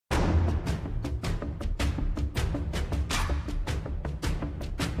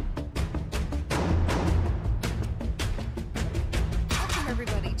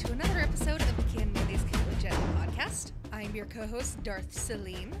co-host, Darth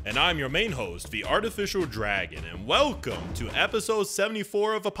Celine. And I'm your main host, the Artificial Dragon, and welcome to episode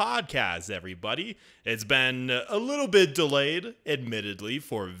 74 of a podcast, everybody. It's been a little bit delayed, admittedly,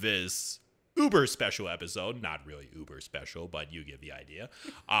 for this uber special episode. Not really uber special, but you get the idea.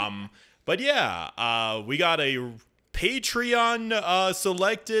 But yeah, we got a Patreon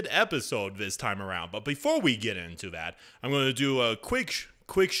selected episode this time around. But before we get into that, I'm going to do a quick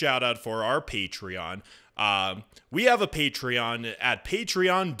shout out for our Patreon. We have a Patreon at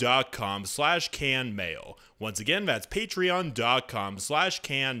patreon.com/canmail. Once again, that's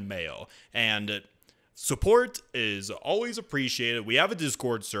patreon.com/canmail. And support is always appreciated. We have a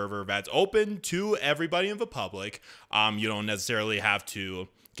Discord server that's open to everybody in the public. You don't necessarily have to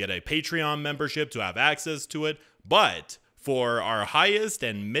get a Patreon membership to have access to it. But for our highest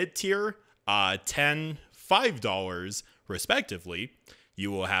and mid-tier, $10, $5 respectively, you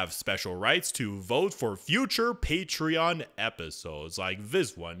will have special rights to vote for future Patreon episodes like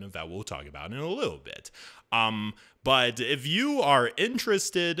this one that we'll talk about in a little bit. But if you are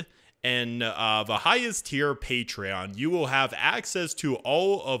interested in the highest tier Patreon, you will have access to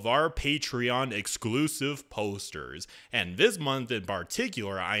all of our Patreon exclusive posters. And this month in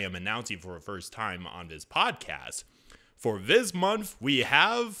particular, I am announcing for the first time on this podcast. For this month, we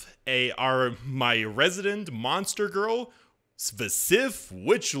have my resident monster girl, the Sith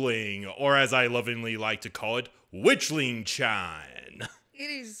Witchling, or as I lovingly like to call it, Witchling-chan. It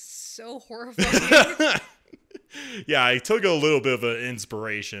is so horrifying. Yeah, I took a little bit of an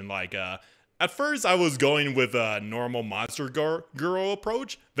inspiration. Like, at first I was going with a normal monster girl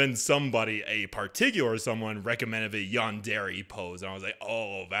approach. Then a particular someone recommended the yandere pose. And I was like,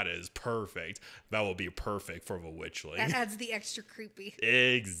 oh, that is perfect. That will be perfect for the witchling. That adds the extra creepy.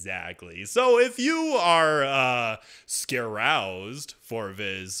 Exactly. So if you are scaroused for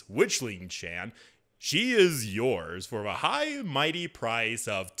this Witchling-chan, she is yours for a high mighty price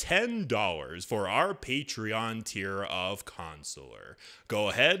of $10 for our Patreon tier of Consular. Go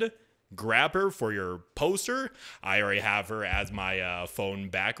ahead, grab her for your poster. I already have her as my phone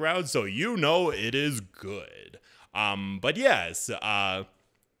background, so you know it is good. But yes,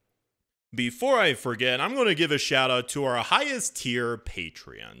 before I forget, I'm going to give a shout out to our highest tier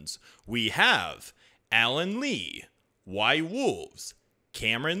Patreons. We have Alan Lee, Y Wolves,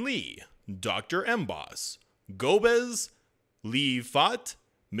 Cameron Lee, Dr. Emboss, Gobez, Lee Fott,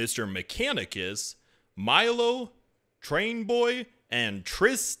 Mr. Mechanicus, Milo, Train Boy, and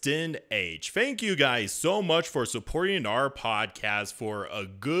Tristan H. Thank you guys so much for supporting our podcast for a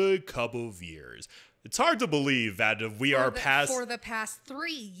good couple of years. It's hard to believe that for the past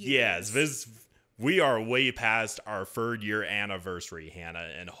 3 years. Yes, we are way past our 3rd year anniversary, Hannah,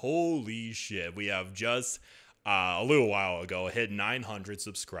 and holy shit, we have just a little while ago hit 900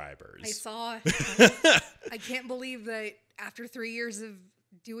 subscribers. I saw. I can't believe that after 3 years of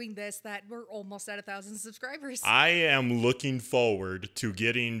doing this that we're almost at 1,000 subscribers. I am looking forward to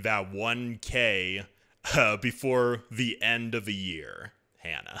getting that 1K before the end of the year,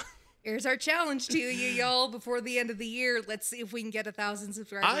 Hannah. Here's our challenge to you, y'all. Before the end of the year, let's see if we can get 1,000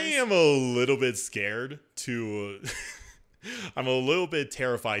 subscribers. I am a little bit scared I'm a little bit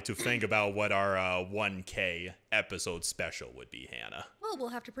terrified to think about what our 1K episode special would be, Hannah. Well, we'll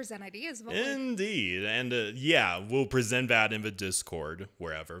have to present ideas. Indeed. And yeah, we'll present that in the Discord,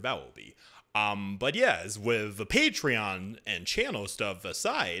 wherever that will be. But yes, with the Patreon and channel stuff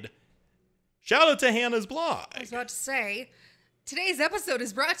aside, shout out to Hannah's blog. I was about to say, today's episode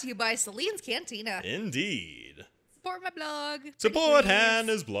is brought to you by Celine's Cantina. Indeed. Support my blog. Support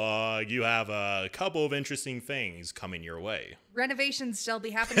Hannah's blog. You have a couple of interesting things coming your way. Renovations shall be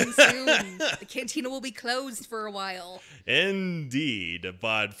happening soon. The cantina will be closed for a while. Indeed,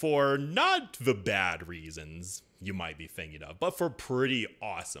 but for not the bad reasons you might be thinking of, but for pretty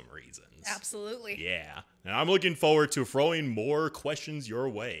awesome reasons. Absolutely. Yeah. And I'm looking forward to throwing more questions your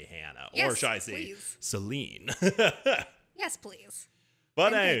way, Hannah. Yes, or should I say, please. Celine. Yes, please.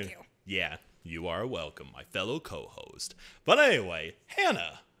 But thank you. Yeah. You are welcome, my fellow co-host. But anyway,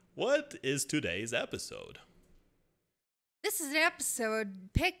 Hannah, what is today's episode? This is an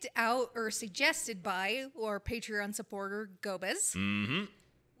episode picked out or suggested by our Patreon supporter, Gobez. Mm-hmm.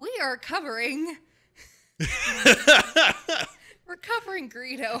 We are covering... We're covering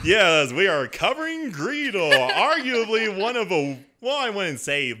Greedo. Yes, we are covering Greedo. Arguably one of I wouldn't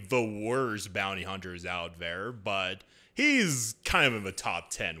say the worst bounty hunters out there, but he's kind of in the top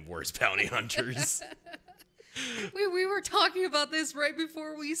 10 worst bounty hunters. We were talking about this right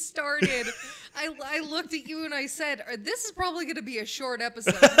before we started. I looked at you and I said, this is probably going to be a short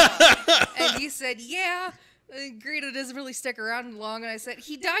episode. And you said, yeah, Greedo doesn't really stick around long. And I said,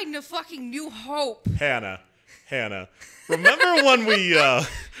 he died in a fucking New Hope. Hannah, Hannah, remember when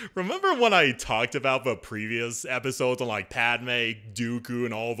remember when I talked about the previous episodes on like Padme, Dooku,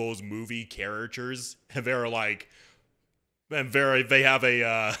 and all those movie characters? And they're like, they have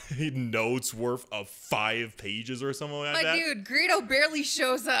a notes worth of 5 pages or something like But that. dude, Greedo barely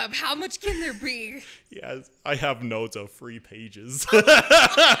shows up. How much can there be? Yes, I have notes of 3 pages.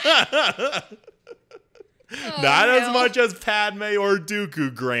 Not as much as Padme or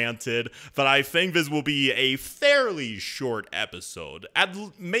Dooku, granted, but I think this will be a fairly short episode.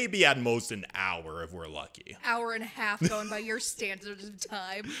 Maybe at most an hour if we're lucky. Hour and a half going by your standards of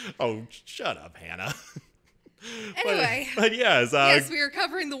time. Oh, shut up, Hannah. Anyway. But yes. Yes, we are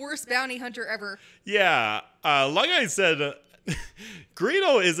covering the worst bounty hunter ever. Yeah, like I said,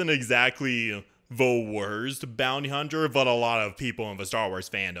 Greedo isn't exactly the worst bounty hunter, but a lot of people in the Star Wars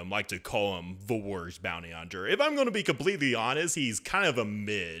fandom like to call him the worst bounty hunter. If I'm going to be completely honest, he's kind of a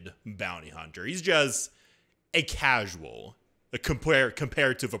mid bounty hunter. He's just a casual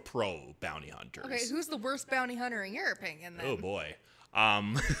compared to the pro bounty hunters. Okay, who's the worst bounty hunter in your opinion then? Oh boy.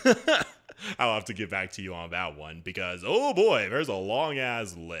 I'll have to get back to you on that one because, oh boy, there's a long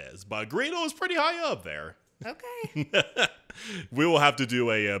ass list. But Greedo is pretty high up there. Okay. We will have to do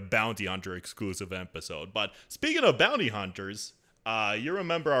a bounty hunter exclusive episode. But speaking of bounty hunters, you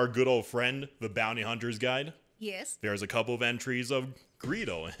remember our good old friend, the Bounty Hunter's Guide? Yes. There's a couple of entries of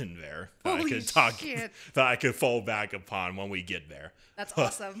Greedo in there Holy shit. that I could fall back upon when we get there. That's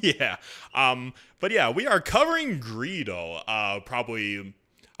awesome. Yeah. But yeah, we are covering Greedo. Probably,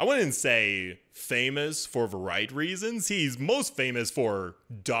 I wouldn't say famous for the right reasons. He's most famous for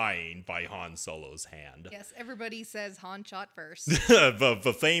dying by Han Solo's hand. Yes, everybody says Han shot first.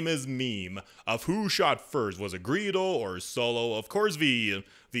 The famous meme of who shot first, was it Greedo or Solo? Of course, the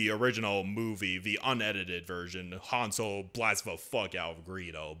original movie, the unedited version, Han Solo blasts the fuck out of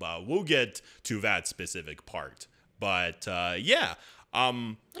Greedo, but we'll get to that specific part. But yeah.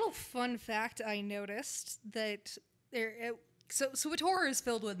 Little fun fact I noticed that so a tour is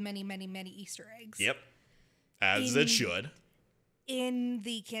filled with many, many, many Easter eggs. Yep. As it should. In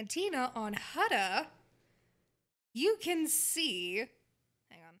the cantina on Hutta, you can see.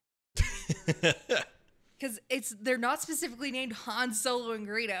 Hang on. Because they're not specifically named Han Solo and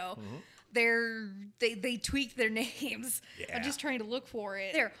Greedo. Mm-hmm. They tweak their names. Yeah. I'm just trying to look for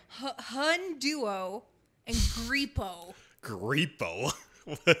it. They're Hun Duo and Greepo. Greepo.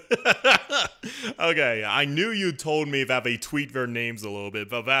 Okay, I knew you told me that they tweaked their names a little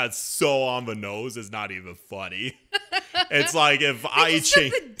bit, but that's so on the nose, it's not even funny. It's like if I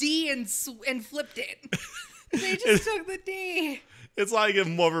took the D and flipped it. They just took the D. It's like if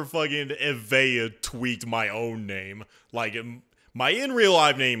they tweaked my own name. Like my in real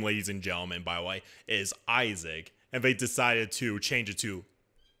life name, ladies and gentlemen, by the way, is Isaac, and they decided to change it to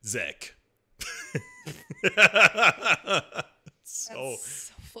Zek. That's so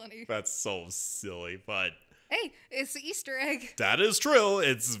funny. That's so silly, but hey, it's the Easter egg. that is true.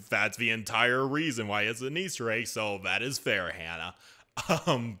 That's the entire reason why it's an Easter egg, so that is fair, Hannah.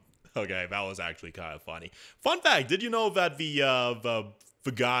 Okay, that was actually kind of funny. Fun fact, did you know that the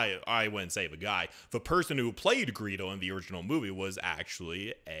guy, I wouldn't say the guy, the person who played Greedo in the original movie was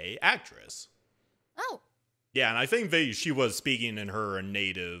actually a actress? Oh. Yeah, and I think she was speaking in her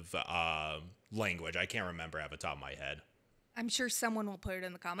native language. I can't remember at the top of my head. I'm sure someone will put it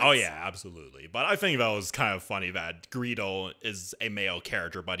in the comments. Oh, yeah, absolutely. But I think that was kind of funny that Greedo is a male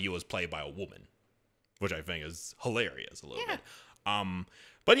character, but he was played by a woman, which I think is hilarious a little bit.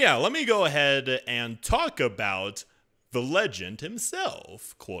 But yeah, let me go ahead and talk about the legend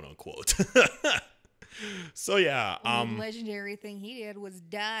himself, quote unquote. So yeah. The legendary thing he did was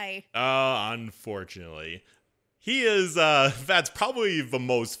die. Unfortunately. He is, that's probably the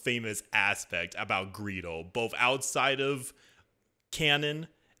most famous aspect about Greedo, both outside of canon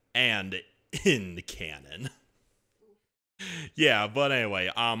and in canon. Yeah, but anyway,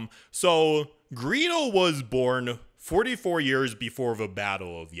 so Greedo was born 44 years before the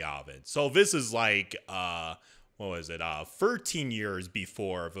Battle of Yavin. So this is like, 13 years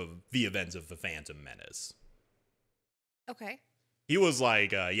before the events of the Phantom Menace. Okay. He was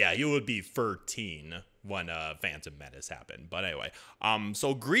like, he would be 13 when Phantom Menace happened. But anyway,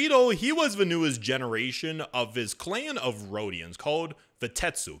 so Greedo, he was the newest generation of this clan of Rhodians called the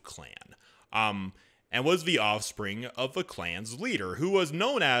Tetsu clan, and was the offspring of the clan's leader, who was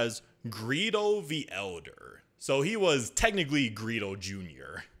known as Greedo the Elder. So he was technically Greedo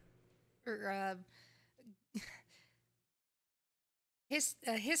Jr.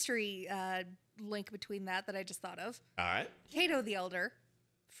 History link between that I just thought of. All right. Cato the Elder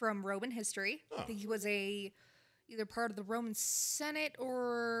from Roman history. I think he was either part of the Roman Senate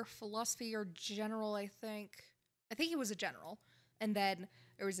or philosophy or general, I think. I think he was a general. And then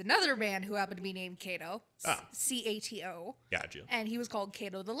there was another man who happened to be named Cato, Cato. Gotcha. And he was called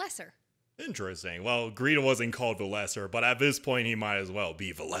Cato the Lesser. Interesting. Well, Greedo wasn't called the Lesser, but at this point he might as well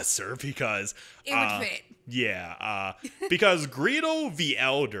be the Lesser because it would fit. Yeah, because Greedo the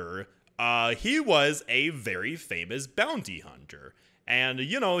Elder, he was a very famous bounty hunter. And,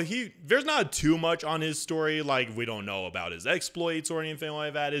 you know, there's not too much on his story, like we don't know about his exploits or anything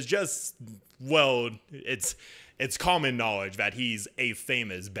like that. It's just, well, it's common knowledge that he's a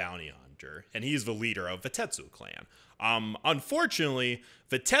famous bounty hunter, and he's the leader of the Tetsu clan. Unfortunately,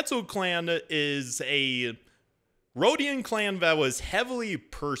 the Tetsu clan is a Rhodian clan that was heavily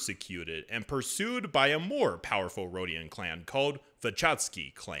persecuted and pursued by a more powerful Rhodian clan called the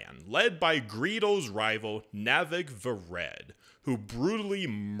Chatsuki clan, led by Greedo's rival Navik the Red, who brutally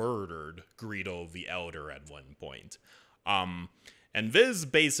murdered Greedo the Elder at one point. And this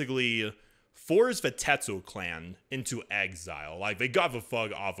basically forced the Tetsu clan into exile. Like, they got the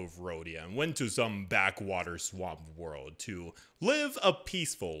fuck off of Rhodia and went to some backwater swamp world to live a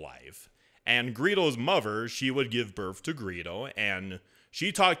peaceful life. And Greedo's mother, she would give birth to Greedo, and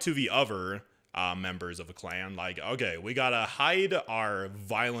she talked to the other members of the clan, like, okay, we gotta hide our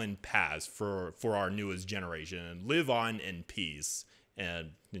violent past for our newest generation and live on in peace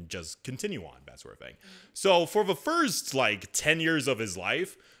and just continue on, that sort of thing. So for the first, like, 10 years of his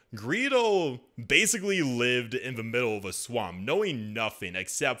life, Greedo basically lived in the middle of a swamp, knowing nothing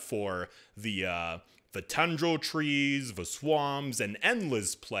except for the tundra trees, the swamps, and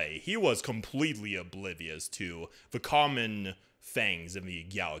endless play. He was completely oblivious to the common things in the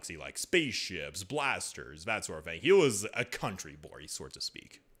galaxy, like spaceships, blasters, that sort of thing. He was a country boy, so to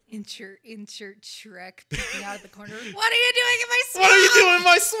speak. Insert Shrek peeking out of the corner. What are you doing in my swamp? What are you doing in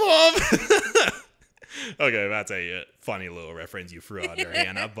my swamp? Okay, that's a funny little reference you threw out there,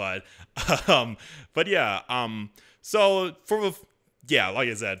 Hannah. But yeah. So like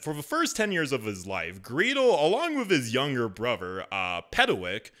I said, for the first 10 years of his life, Greedo, along with his younger brother,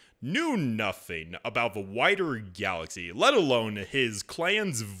 Pedowick, knew nothing about the wider galaxy, let alone his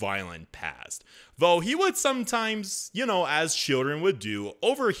clan's violent past. Though he would sometimes, you know, as children would do,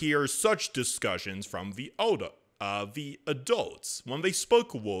 overhear such discussions from the adults when they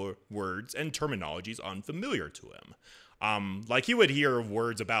spoke words and terminologies unfamiliar to him. Like, he would hear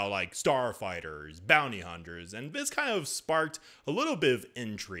words about, like, starfighters, bounty hunters, and this kind of sparked a little bit of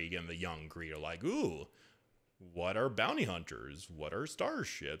intrigue in the young Greedo, like, ooh, what are bounty hunters? What are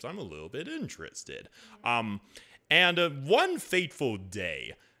starships? I'm a little bit interested. And one fateful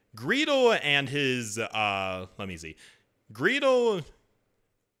day, Greedo and his, Greedo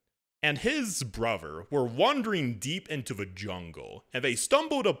and his brother were wandering deep into the jungle, and they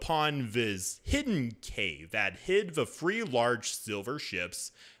stumbled upon this hidden cave that hid the 3 large silver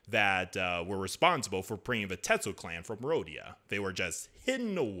ships that were responsible for bringing the Tetsu clan from Rhodia. They were just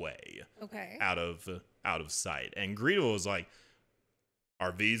hidden away, out of sight. And Greedo was like,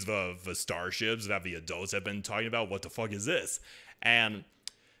 "Are these the starships that the adults have been talking about? What the fuck is this?" And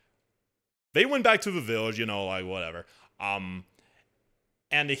they went back to the village, you know, like, whatever. And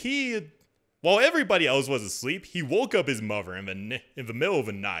while everybody else was asleep, he woke up his mother in the middle of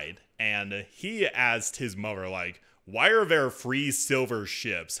the night, and he asked his mother, like, why are there 3 silver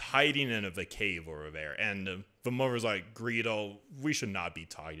ships hiding in the cave over there? And the mother's like, Greedo, we should not be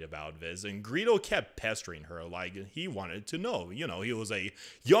talking about this. And Greedo kept pestering her, like, he wanted to know. You know, he was a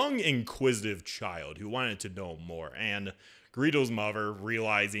young, inquisitive child who wanted to know more. And Greedo's mother,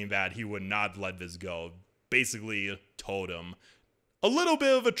 realizing that he would not let this go, basically told him a little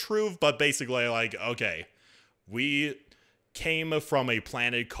bit of a truth, but basically like, okay, we came from a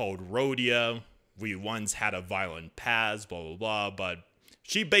planet called Rhodia. We once had a violent past, blah, blah, blah, but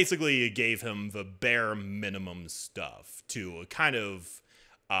she basically gave him the bare minimum stuff to kind of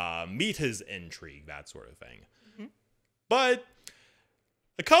meet his intrigue, that sort of thing. Mm-hmm. But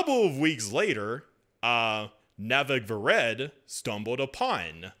a couple of weeks later, Navik the Red stumbled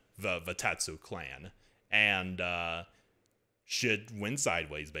upon the Tetsu clan, and shit went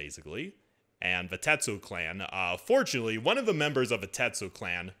sideways, basically. And the Tetsu clan, fortunately, one of the members of the Tetsu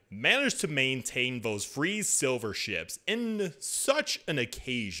clan managed to maintain those 3 silver ships in such an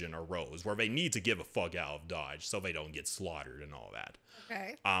occasion arose where they need to give a fuck out of Dodge so they don't get slaughtered and all that.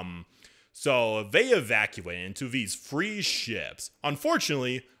 Okay. So they evacuated into these 3 ships.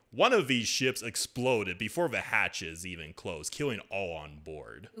 Unfortunately, one of these ships exploded before the hatches even closed, killing all on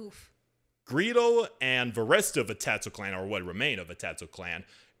board. Oof. Greedo and the rest of the Tetsu clan, or what remained of the Tetsu clan,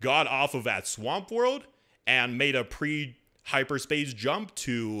 got off of that swamp world and made a pre-hyperspace jump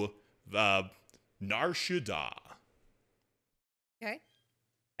to Nar Shaddaa. Okay.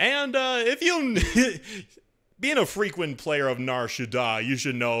 And if you being a frequent player of Nar Shaddaa, you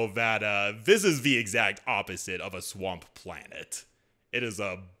should know that this is the exact opposite of a swamp planet. It is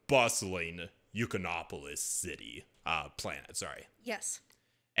a bustling Yukonopolis city. Planet, sorry. Yes.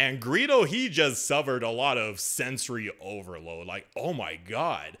 And Greedo, he just suffered a lot of sensory overload. Like, oh my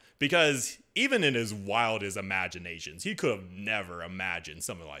god. Because even in his wildest imaginations, he could have never imagined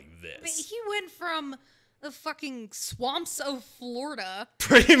something like this. I mean, he went from the fucking swamps of Florida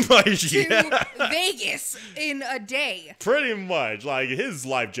Pretty much, to yeah. Vegas in a day. Pretty much. Like, his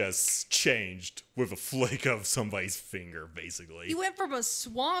life just changed with a flick of somebody's finger, basically. He went from a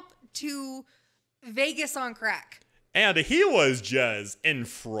swamp to Vegas on crack. And he was just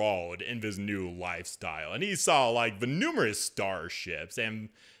enthralled in this new lifestyle. And he saw, like, the numerous starships. And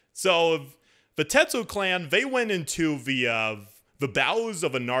so the Tetsu clan, they went into the bowels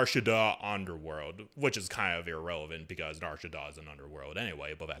of a Nar Shaddaa underworld, which is kind of irrelevant because Nar Shaddaa is an underworld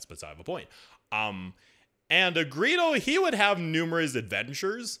anyway, but that's beside the point. And Greedo, he would have numerous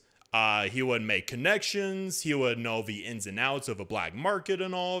adventures. He would make connections. He would know the ins and outs of a black market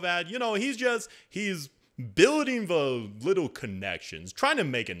and all that. You know, he's building the little connections, trying to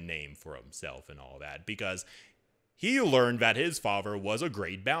make a name for himself and all that, because he learned that his father was a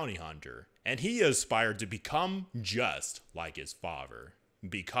great bounty hunter, and he aspired to become just like his father,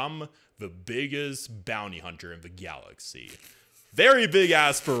 become the biggest bounty hunter in the galaxy. Very big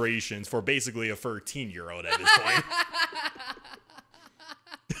aspirations for basically a 13-year-old at this point.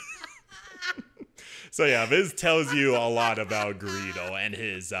 So yeah, this tells you a lot about Greedo and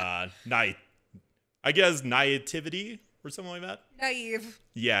his naivety or something like that. Naive.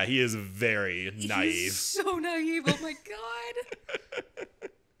 Yeah, he is very naive. He's so naive. Oh my god.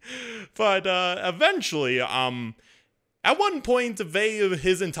 But eventually, at one point,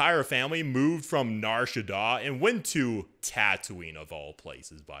 his entire family moved from Nar Shaddaa and went to Tatooine, of all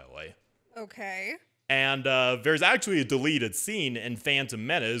places, by the way. Okay. And there's actually a deleted scene in Phantom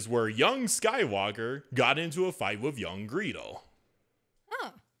Menace where young Skywalker got into a fight with young Greedo.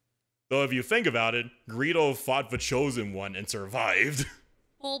 Huh. So if you think about it, Greedo fought the Chosen One and survived.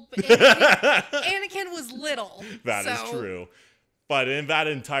 Well, Anakin was little. That is true. But in that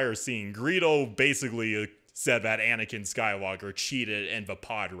entire scene, Greedo basically said that Anakin Skywalker cheated in the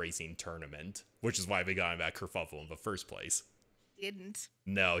pod racing tournament, which is why they got in that kerfuffle in the first place. Didn't.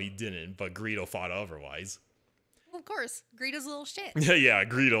 No, he didn't, but Greedo fought otherwise. Well, of course. Greedo's a little shit. Yeah,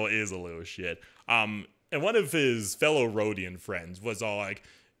 Greedo is a little shit. And one of his fellow Rhodian friends was all like,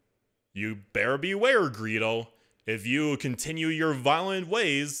 "You better beware, Greedo. If you continue your violent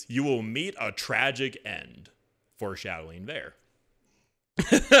ways, you will meet a tragic end." Foreshadowing there.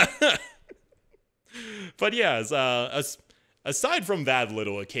 But yes, aside from that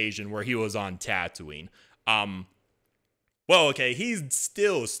little occasion where he was on Tatooine, well, okay, he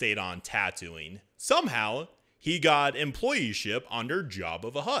still stayed on Tatooine. Somehow, he got employeeship under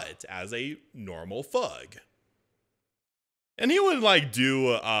Jabba the Hutt as a normal thug. And he would, like, do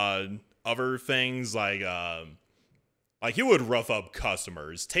other things, like he would rough up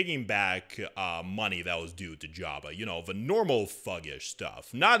customers, taking back money that was due to Jabba. You know, the normal thuggish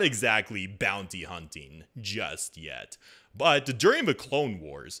stuff. Not exactly bounty hunting just yet. But during the Clone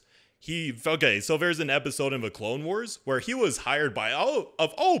Wars, so there's an episode in the Clone Wars where he was hired by,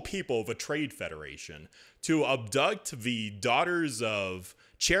 of all people, the Trade Federation to abduct the daughters of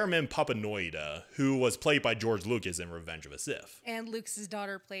Chairman Papanoida, who was played by George Lucas in Revenge of the Sith. And Luke's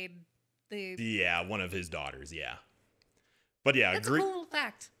daughter played the... Yeah, one of his daughters, yeah. But yeah, that's a cool little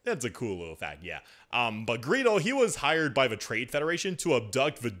fact. That's a cool little fact, yeah. But Greedo, he was hired by the Trade Federation to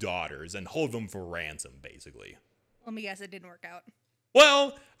abduct the daughters and hold them for ransom, basically. Let me guess, it didn't work out.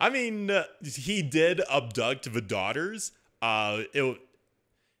 Well, I mean, he did abduct the daughters. It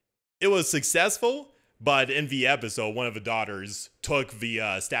was successful, but in the episode, one of the daughters took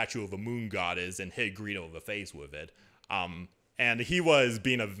the statue of a moon goddess and hit Greedo in the face with it. And he was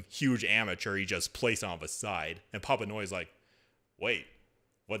being a huge amateur. He just placed it on the side. And Papa Noi's like, "Wait,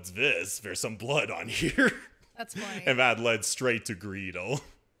 what's this? There's some blood on here." That's funny. And that led straight to Greedo.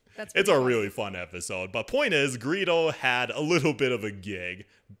 It's a really fun episode. But point is, Greedo had a little bit of a gig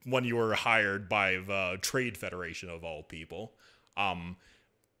when you were hired by the Trade Federation of all people.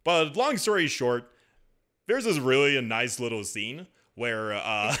 But long story short, there's this really a nice little scene where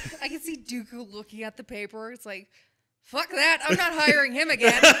I can see Dooku looking at the paper. It's like, fuck that, I'm not hiring him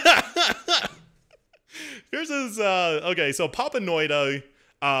again. Here's his okay, so Papa Noida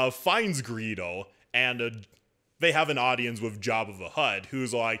finds Greedo, and they have an audience with Jabba the Hutt,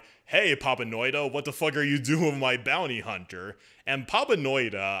 who's like, "Hey, Papa Noida, what the fuck are you doing with my bounty hunter?" And Papa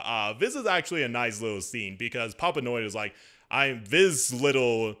Noida, this is actually a nice little scene, because Papa Noida is like, "I'm this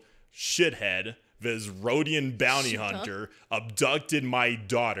little shithead this Rhodian bounty hunter abducted my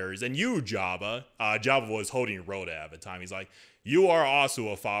daughters, and you, Jabba, Jabba was holding Rhoda at the time. He's like, you are also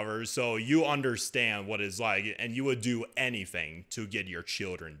a father, so you understand what it's like, and you would do anything to get your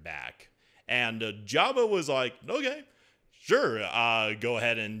children back. And Jabba was like, okay, sure, go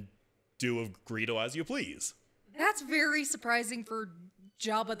ahead and do with Greedo as you please. That's very surprising for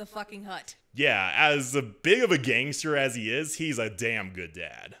Jabba the fucking Hutt. Yeah, as big of a gangster as he is, he's a damn good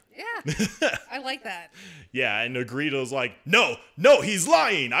dad. Yeah, I like that. Yeah, and Greedo's like, no, he's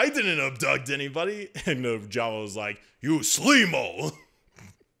lying. I didn't abduct anybody. And Jabba was like, you slimo.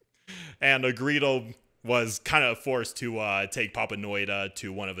 And Greedo was kind of forced to take Papa Noida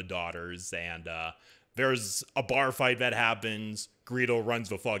to one of the daughters. And there's a bar fight that happens. Greedo runs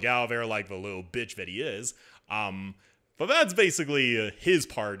the fuck out of there like the little bitch that he is. But that's basically his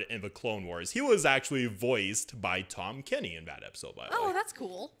part in the Clone Wars. He was actually voiced by Tom Kenny in that episode, by the way. Oh, that's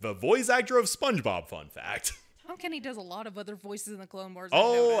cool. The voice actor of SpongeBob, fun fact. Tom Kenny does a lot of other voices in the Clone Wars.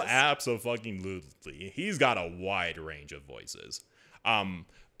 Oh, absolutely. He's got a wide range of voices.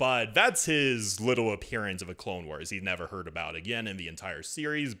 But that's his little appearance of a Clone Wars. He's never heard about again in the entire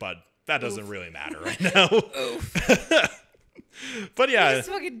series, but that doesn't really matter right now. But yeah, he just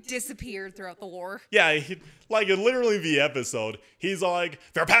fucking disappeared throughout the war. Yeah, like literally the episode, he's like,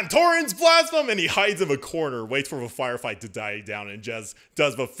 "They're Pantorans, blast them!" and he hides in a corner, waits for the firefight to die down, and just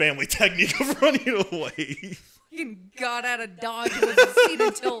does the family technique of running away. Fucking got out of Dodge and wasn't seen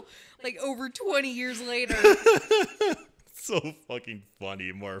until like over 20 years later. So fucking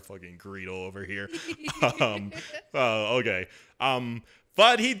funny, more fucking Greedo over here. Okay.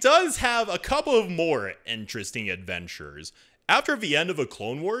 But he does have a couple of more interesting adventures. After the end of the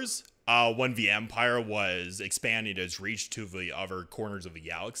Clone Wars, when the Empire was expanding its reach to the other corners of the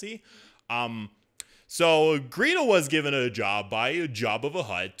galaxy, so Greedo was given a job by Jabba the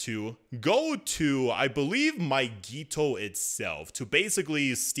Hutt to go to, I believe, Magito itself to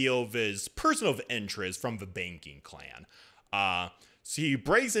basically steal this person of interest from the banking clan. So he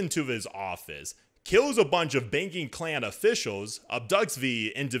breaks into his office, kills a bunch of banking clan officials, abducts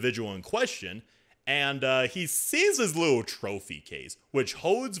the individual in question, and he sees his little trophy case, which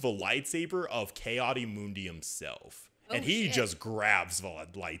holds the lightsaber of Ki-Adi-Mundi himself. Oh, and he shit. just grabs the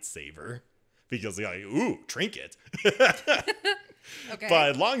lightsaber because he's like, ooh, trinket. Okay.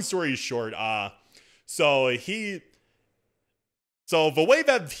 But long story short, so the way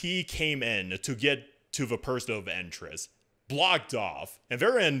that he came in to get to the person of interest, blocked off,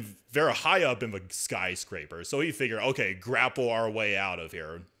 and they're high up in the skyscraper. So he figured, okay, grapple our way out of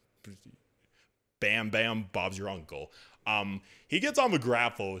here. Bam, bam, Bob's your uncle. He gets on the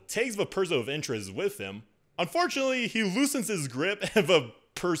grapple, takes the person of interest with him. Unfortunately, he loosens his grip, and the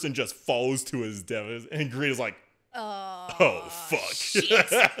person just falls to his death. And Greedo's like, oh, fuck.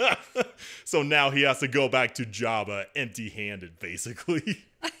 Shit. So now he has to go back to Jabba empty-handed, basically.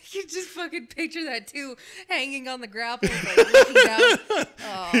 I can just fucking picture that too, hanging on the grapple, like looking down.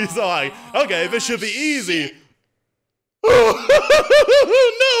 He's like, okay, this should be easy. Shit.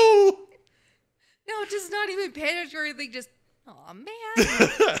 Oh, no! No, just not even panicked or anything, just, aw, man.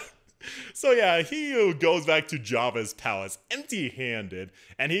 So yeah, he goes back to Jabba's palace empty-handed,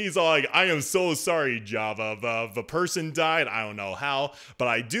 and he's like, I am so sorry, Jabba. The person died, I don't know how, but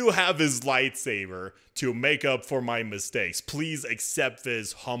I do have his lightsaber to make up for my mistakes. Please accept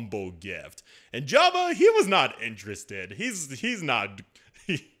this humble gift. And Jabba, he was not interested. He's not...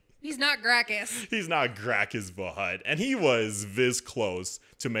 He's not Gracchus. He's not Gracchus the Hutt, and he was this close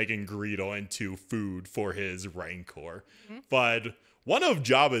to making Greedo into food for his Rancor. Mm-hmm. But one of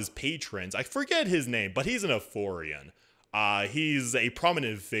Jabba's patrons, I forget his name, but he's an Ephorian. He's a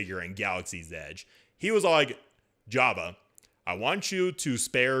prominent figure in Galaxy's Edge. He was like, Jabba, I want you to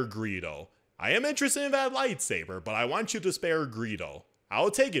spare Greedo. I am interested in that lightsaber, but I want you to spare Greedo. I'll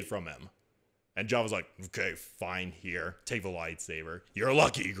take it from him. And Jabba's like, okay, fine, here. Take the lightsaber. You're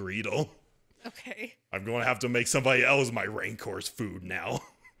lucky, Greedo. Okay. I'm going to have to make somebody else my Rancor's food now.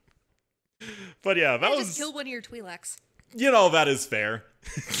 But yeah, that was... Just kill one of your Twi'leks. You know, that is fair.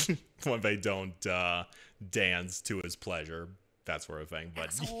 When they don't dance to his pleasure. That sort of thing. But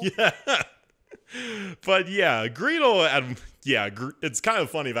asshole. Yeah. But yeah, Greedo... it's kind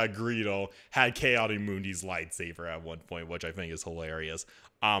of funny that Greedo had Ki-Adi-Mundi's lightsaber at one point, which I think is hilarious.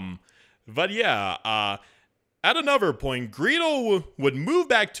 But yeah, at another point, Greedo would move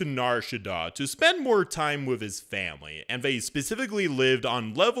back to Nar Shaddaa to spend more time with his family, and they specifically lived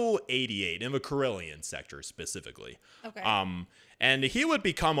on level 88 in the Corellian sector specifically. Okay. And he would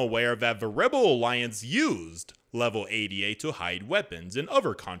become aware that the Rebel Alliance used level 88 to hide weapons and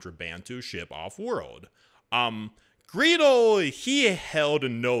other contraband to ship off-world. Greedo, he held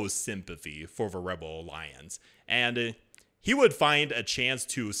no sympathy for the Rebel Alliance, and he would find a chance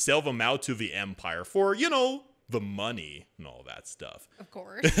to sell them out to the Empire for, the money and all that stuff. Of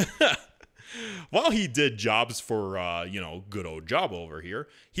course. While he did jobs for, good old Job over here,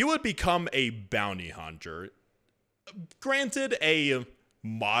 he would become a bounty hunter. Granted, a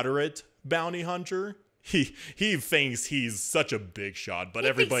moderate bounty hunter. He thinks he's such a big shot, but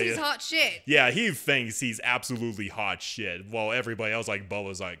everybody thinks he's hot shit. Yeah, he thinks he's absolutely hot shit. While everybody else, like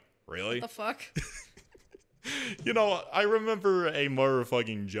Boba's like, really? What the fuck? I remember a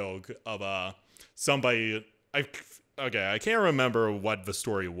motherfucking joke of somebody. I can't remember what the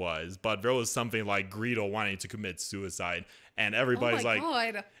story was, but there was something like Greedo wanting to commit suicide, and everybody's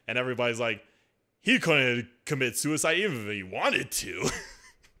God. and everybody's like, he couldn't commit suicide even if he wanted to.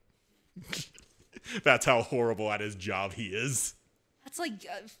 That's how horrible at his job he is. That's like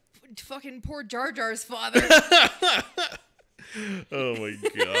fucking poor Jar Jar's father. Oh my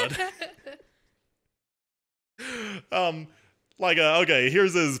god. Okay,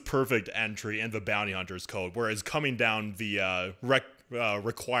 here's his perfect entry in the Bounty Hunters Code, where it's coming down the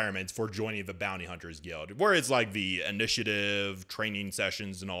requirements for joining the Bounty Hunters Guild, where it's like the initiative, training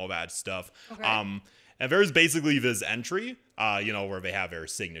sessions, and all that stuff. Okay. And there's basically this entry, where they have their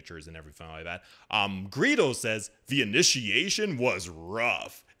signatures and everything like that. Greedo says the initiation was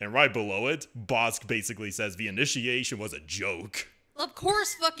rough. And right below it, Bosk basically says the initiation was a joke. Of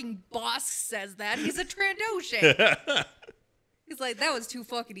course fucking Bosk says that. He's a Trandoshan. He's like, that was too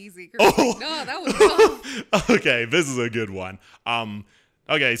fucking easy. Like, no, that was tough. Okay, this is a good one.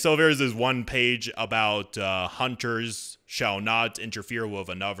 Okay, so there's this one page about hunters shall not interfere with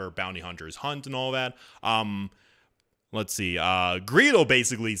another bounty hunter's hunt and all that. Let's see. Greedo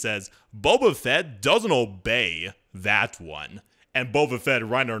basically says Boba Fett doesn't obey that one. And Boba Fett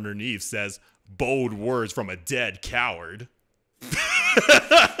right underneath says bold words from a dead coward.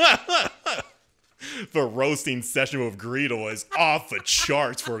 The roasting session with Greedo is off the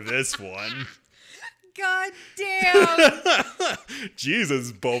charts for this one. God damn.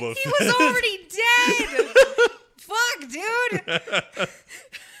 Jesus, Boba Fett. He was already dead. Fuck, dude.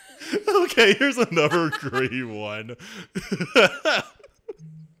 Okay, here's another great one.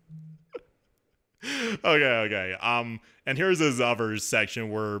 Okay. And here's his other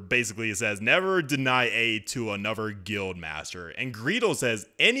section where basically it says, never deny aid to another guild master. And Greedo says,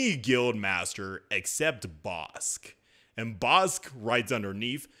 any guild master except Bosk. And Bosk writes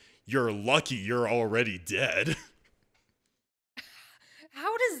underneath, you're lucky you're already dead.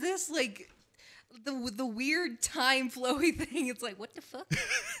 How does this, like, the weird time flowy thing, it's like, what the fuck?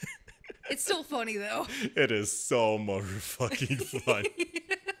 It's still funny, though. It is so motherfucking fun.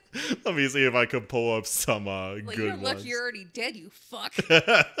 Let me see if I could pull up some good ones. You're lucky you're already dead, you fuck.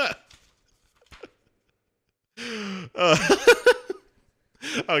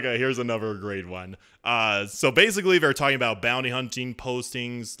 Okay, here's another great one. So basically, they're talking about bounty hunting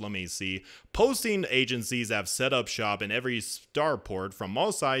postings. Let me see. Posting agencies have set up shop in every starport from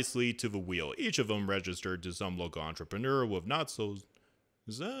Mos Eisley to the Wheel. Each of them registered to some local entrepreneur with not so...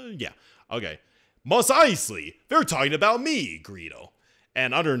 yeah. Okay. Mos Eisley. They're talking about me, Greedo.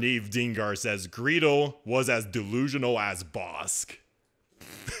 And underneath, Dingar says, Greedo was as delusional as Bosk.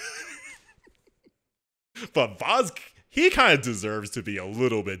 But Bosk, he kind of deserves to be a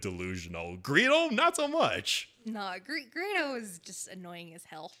little bit delusional. Greedo, not so much. Nah, Greedo is just annoying as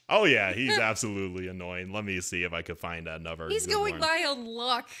hell. Oh yeah, he's absolutely annoying. Let me see if I could find another. He's going by on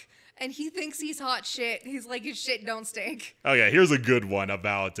luck, and he thinks he's hot shit. He's like, his shit don't stink. Okay, here's a good one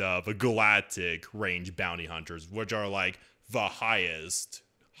about the Galactic Range bounty hunters, which are like the highest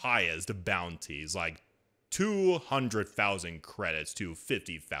bounties, like 200,000 credits to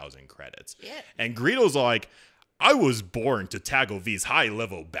 50,000 credits. Yeah. And Greedo's like, I was born to tackle these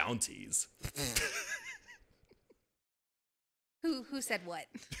high-level bounties. Who said what?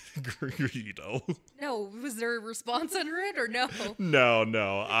 Greedo. No, was there a response under it or no? No.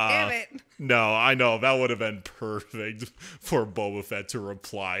 Damn it. No, I know. That would have been perfect for Boba Fett to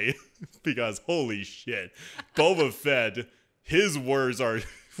reply. Because, holy shit. Boba Fett, his words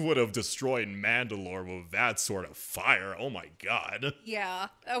would have destroyed Mandalore with that sort of fire. Oh my god. Yeah,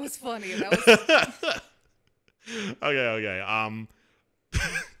 that was funny. Okay.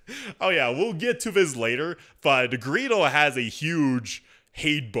 Oh yeah, we'll get to this later, but Greedo has a huge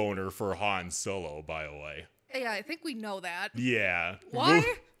hate boner for Han Solo, by the way. Yeah, I think we know that. Yeah. Why?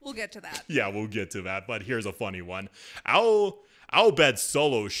 We'll get to that. Yeah, we'll get to that, but here's a funny one. I'll bet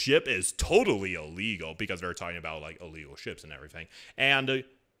Solo's ship is totally illegal, because they're talking about, like, illegal ships and everything. And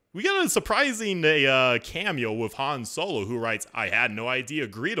we get a surprising cameo with Han Solo, who writes, I had no idea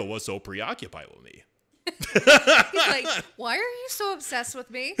Greedo was so preoccupied with me. He's like, why are you so obsessed with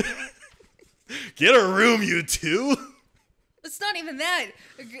me? Get a room, you two. It's not even that.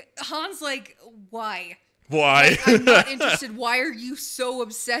 Han's like, why? Why? Like, I'm not interested. Why are you so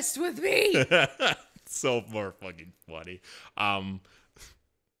obsessed with me? So more fucking funny.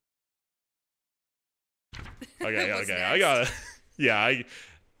 Okay. I got it. Yeah,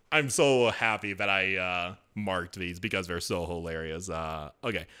 I'm so happy that I marked these because they're so hilarious.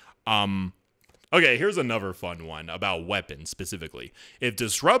 Okay. Okay, here's another fun one about weapons specifically. If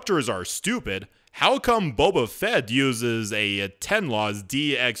disruptors are stupid, how come Boba Fett uses a 10 Laws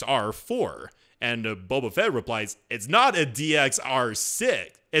DXR4? And Boba Fett replies, it's not a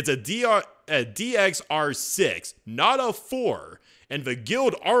DXR6. It's a DXR6, not a 4. And the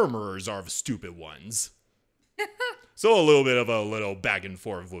guild armorers are the stupid ones. So a little bit of a little back and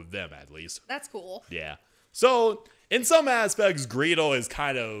forth with them, at least. That's cool. Yeah. So in some aspects, Greedo is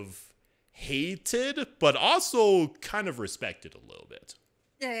kind of hated, but also kind of respected a little bit.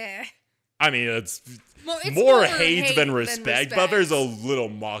 Yeah. I mean, it's Well, more hate than respect, but there's a little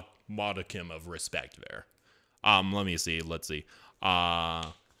modicum of respect there. Let me see. Let's see.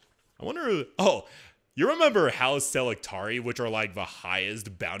 I wonder. Oh, you remember House Selectari, which are like the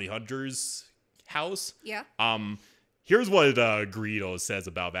highest bounty hunters house? Yeah. Here's what Greedo says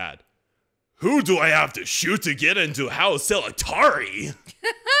about that. Who do I have to shoot to get into House Selectari?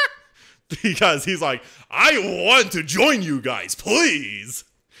 Because he's like, I want to join you guys, please.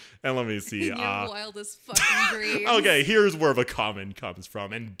 And let me see. Your wildest fucking dreams. Okay, here's where the comment comes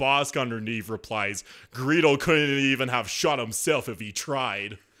from. And Bosk underneath replies, Greedo couldn't even have shot himself if he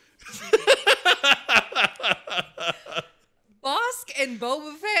tried. Bosk and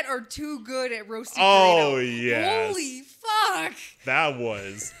Boba Fett are too good at roasting Oh, Greedo. yes. Holy fuck. That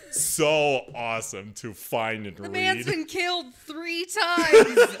was so awesome to find and The read. man's been killed 3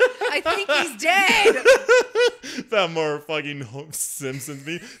 times. I think he's dead. That more fucking Simpsons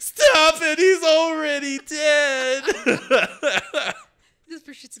me. Stop it, he's already dead. Just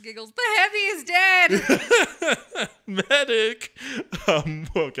for shits and giggles. The heavy is dead. Medic.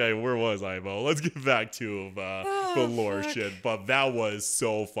 Okay, where was I, Bo? Let's get back to the lore fuck. shit. But that was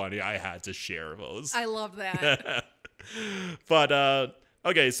so funny. I had to share those. I love that. But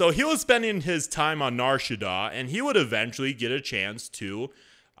okay, so he was spending his time on Nar Shaddaa, and he would eventually get a chance to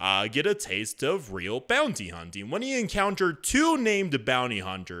get a taste of real bounty hunting when he encountered 2 named bounty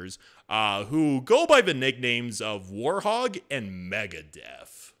hunters who go by the nicknames of Warhog and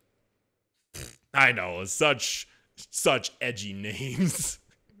Megadeth. I know, such edgy names.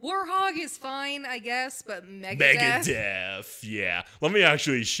 Warhog is fine, I guess, but Megadeth. Megadeth, yeah. Let me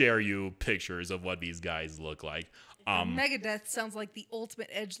actually share you pictures of what these guys look like. Megadeth sounds like the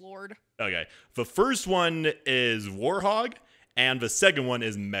ultimate edgelord. Okay, the first one is Warhog, and the second one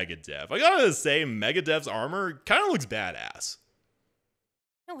is Megadeth. I gotta say, Megadeth's armor kind of looks badass.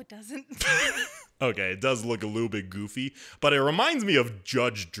 No, it doesn't. Okay, it does look a little bit goofy, but it reminds me of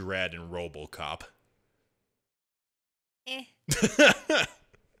Judge Dredd in RoboCop.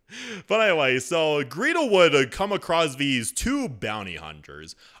 But anyway, so Greedo would come across these 2 bounty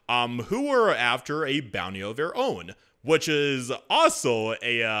hunters who were after a bounty of their own, which is also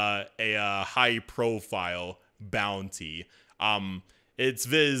a high-profile bounty. It's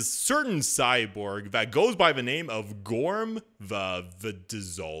this certain cyborg that goes by the name of Gorm the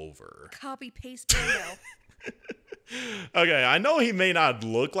Dissolver. Copy-paste Greedo. Okay, I know he may not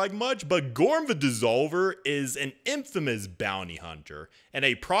look like much, but Gorm the Dissolver is an infamous bounty hunter and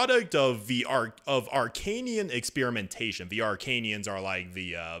a product of the Arcanian experimentation. The Arcanians are like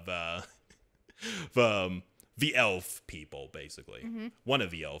the elf people, basically. Mm-hmm. One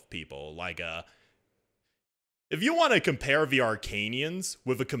of the elf people. Like, if you want to compare the Arcanians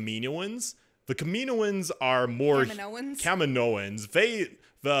with the Kaminoans are more Kaminoans.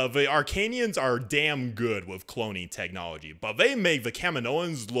 The Arcanians are damn good with cloning technology, but they make the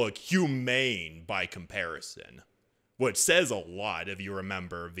Kaminoans look humane by comparison, which says a lot if you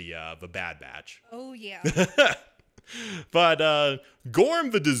remember the Bad Batch. Oh yeah. But Gorm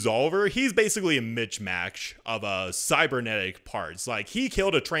the Dissolver, he's basically a mismatch of cybernetic parts. Like, he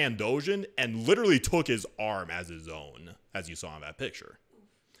killed a Trandoshan and literally took his arm as his own, as you saw in that picture.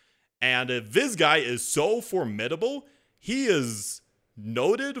 And this guy is so formidable, he is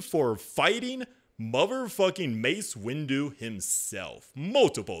noted for fighting motherfucking Mace Windu himself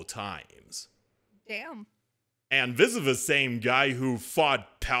multiple times. Damn. And this is the same guy who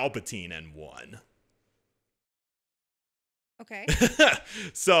fought Palpatine and won. Okay.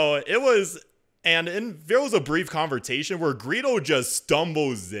 So it was, and there was a brief conversation where Greedo just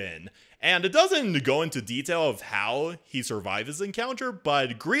stumbles in And it doesn't go into detail of how he survived this encounter,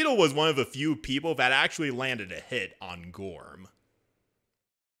 but Greedo was one of the few people that actually landed a hit on Gorm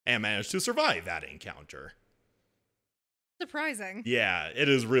and managed to survive that encounter. Surprising. Yeah, it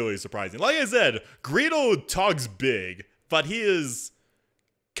is really surprising. Like I said, Greedo talks big, but he is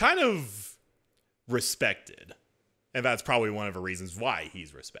kind of respected. And that's probably one of the reasons why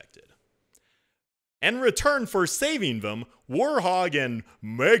he's respected. In return for saving them, Warhog and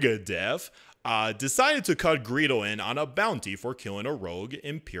Megadeth decided to cut Greedo in on a bounty for killing a rogue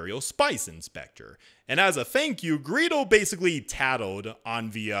Imperial Spice Inspector. And as a thank you, Greedo basically tattled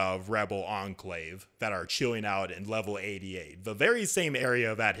on the Rebel Enclave that are chilling out in level 88. The very same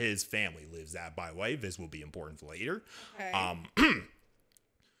area that his family lives at, by the way. This will be important for later. Okay.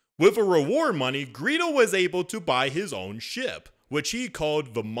 With the reward money, Greedo was able to buy his own ship, which he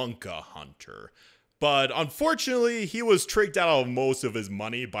called the Monka Hunter. But unfortunately, he was tricked out of most of his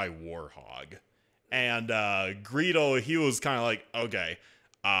money by Warhog. And Greedo, he was kind of like, okay,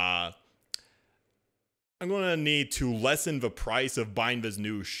 I'm going to need to lessen the price of buying this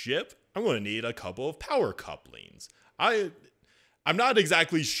new ship. I'm going to need a couple of power couplings. I'm not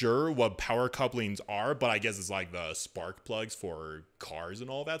exactly sure what power couplings are, but I guess it's like the spark plugs for cars and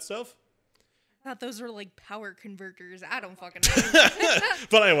all that stuff. I thought those were like power converters. I don't fucking know.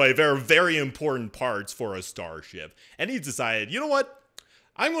 But anyway, they're very important parts for a starship. And he decided, you know what?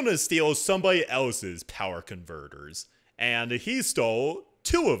 I'm going to steal somebody else's power converters. And he stole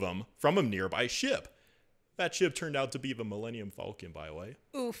 2 of them from a nearby ship. That ship turned out to be the Millennium Falcon, by the way.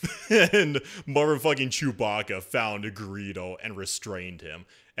 Oof. And motherfucking Chewbacca found Greedo and restrained him.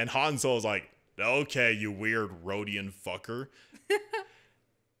 And Han Solo's like, okay, you weird Rhodian fucker.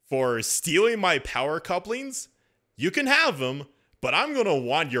 For stealing my power couplings, you can have them, but I'm going to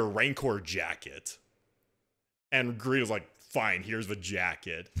want your Rancor jacket. And Greedo's like, fine, here's the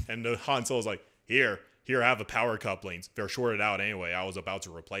jacket. And Han Solo's like, here, I have the power couplings. They're shorted out anyway. I was about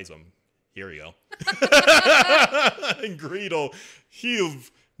to replace them. Here you go. And Greedo, he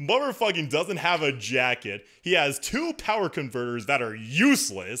motherfucking doesn't have a jacket. He has 2 power converters that are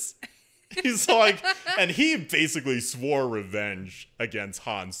useless. He's like, and he basically swore revenge against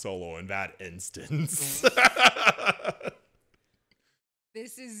Han Solo in that instance.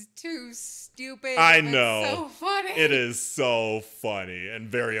 This is too stupid. I know. It's so funny. It is so funny and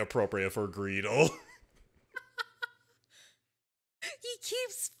very appropriate for Greedo. He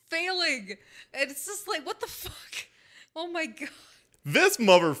keeps failing. And it's just like, what the fuck? Oh my god. This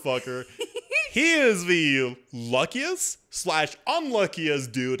motherfucker, he is the luckiest /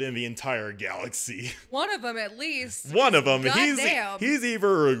 unluckiest dude in the entire galaxy. One of them, at least. One of them. Goddamn. He's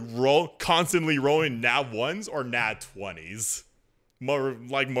either constantly rolling nat 1s or nat 20s.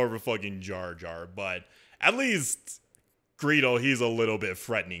 Like motherfucking Jar Jar. But at least Greedo, he's a little bit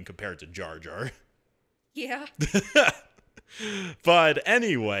threatening compared to Jar Jar. Yeah. But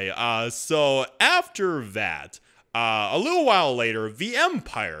anyway, so after that, a little while later, the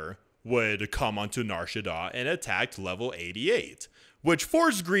Empire would come onto Nar Shaddaa and attacked level 88, which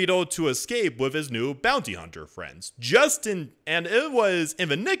forced Greedo to escape with his new bounty hunter friends. And it was in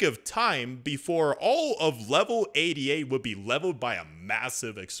the nick of time before all of level 88 would be leveled by a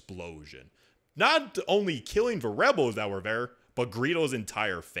massive explosion. Not only killing the rebels that were there, but Greedo's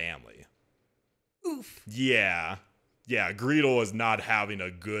entire family. Oof. Yeah, Greedo was not having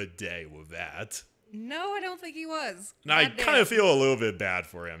a good day with that. No, I don't think he was. And I kind of feel a little bit bad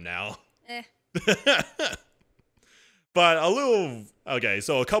for him now. But okay,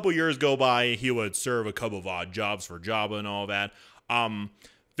 so a couple years go by, he would serve a couple of odd jobs for Jabba and all that.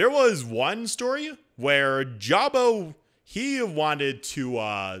 There was one story where Jabba, he wanted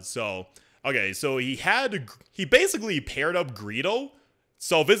to, so he basically paired up Greedo.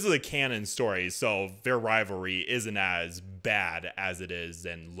 So this is a canon story, so their rivalry isn't as bad as it is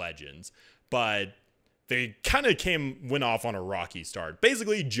in Legends. But they kind of went off on a rocky start.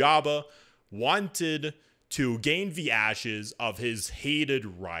 Basically, Jabba wanted to gain the ashes of his hated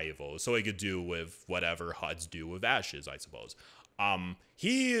rival, so he could do with whatever Hutts do with ashes, I suppose.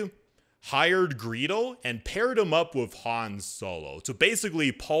 He hired Greedo and paired him up with Han Solo to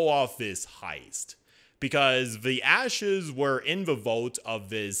basically pull off this heist. Because the ashes were in the vote of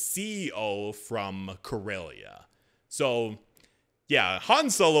this CEO from Corellia. So, yeah,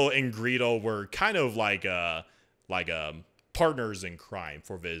 Han Solo and Greedo were kind of like partners in crime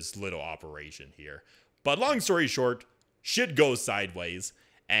for this little operation here. But long story short, shit goes sideways,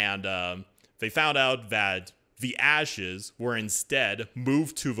 and they found out that the ashes were instead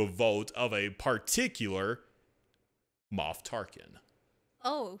moved to the vote of a particular Moff Tarkin.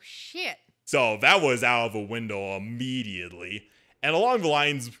 Oh, shit. So that was out of the window immediately. And along the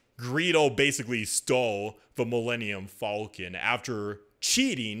lines, Greedo basically stole the Millennium Falcon after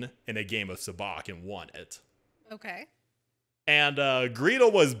cheating in a game of sabacc and won it. Okay. And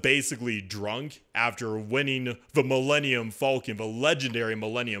Greedo was basically drunk after winning the Millennium Falcon, the legendary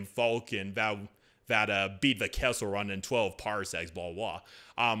Millennium Falcon that beat the Kessel Run in 12 parsecs, blah, blah.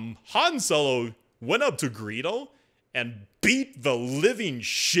 Han Solo went up to Greedo and beat the living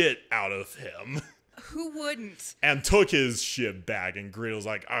shit out of him. Who wouldn't? And took his shit back. And Greedo's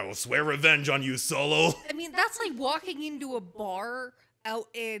like, I will swear revenge on you, Solo. I mean, that's like walking into a bar out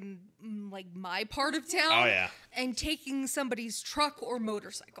in like my part of town. Oh, yeah. And taking somebody's truck or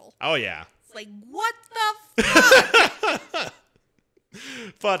motorcycle. Oh, yeah. It's like, what the fuck?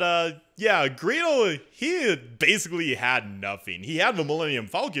 But, yeah, Greedo, he basically had nothing. He had the Millennium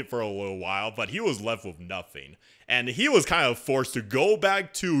Falcon for a little while, but he was left with nothing. And he was kind of forced to go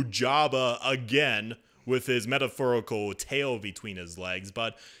back to Jabba again with his metaphorical tail between his legs.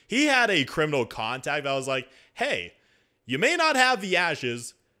 But he had a criminal contact that was like, hey, you may not have the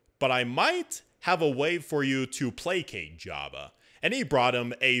ashes, but I might have a way for you to placate Jabba. And he brought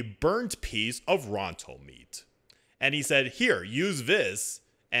him a burnt piece of Ronto meat. And he said, here, use this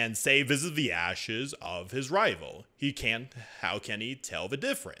and say this is the ashes of his rival. How can he tell the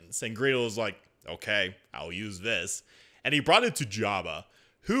difference? And Greedo was like, okay, I'll use this. And he brought it to Jabba,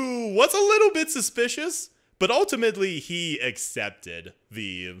 who was a little bit suspicious, but ultimately he accepted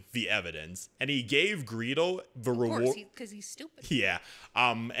the evidence. And he gave Greedo the reward. Of course, because he's stupid. Yeah.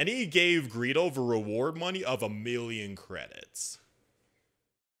 And he gave Greedo the reward money of 1,000,000 credits.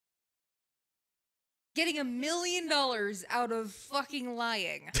 Getting $1 million out of fucking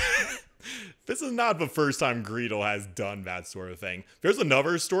lying. This is not the first time Greedo has done that sort of thing. There's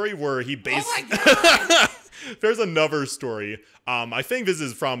another story where he basically... Oh my god! There's another story. I think this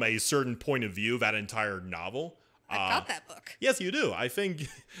is from a certain point of view, that entire novel. I got that book. Yes, you do. I think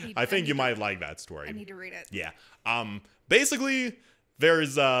you might like that story. I need to read it. Yeah. Basically,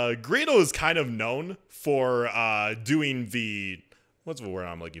 there's Greedo is kind of known for doing the... What's the word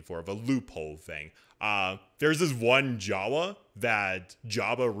I'm looking for? The loophole thing. There's this one Jawa that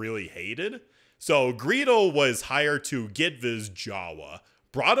Jabba really hated. So Greedo was hired to get this Jawa,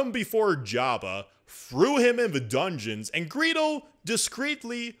 brought him before Jabba, threw him in the dungeons, and Greedo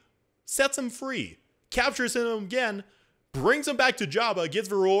discreetly sets him free, captures him again, brings him back to Jabba, gets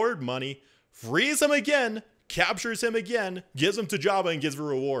the reward money, frees him again, captures him again, gives him to Jabba, and gives the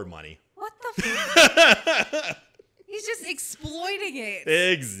reward money. What the fuck? He's just exploiting it.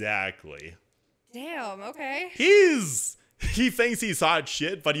 Exactly. Damn, okay. He thinks he's hot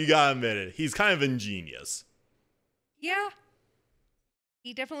shit, but you gotta admit it, he's kind of ingenious. Yeah.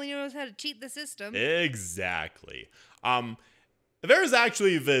 He definitely knows how to cheat the system. Exactly. There's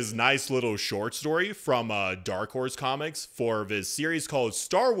actually this nice little short story from Dark Horse Comics for this series called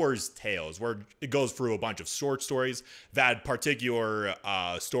Star Wars Tales, where it goes through a bunch of short stories. That particular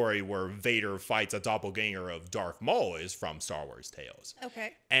story where Vader fights a doppelganger of Darth Maul is from Star Wars Tales.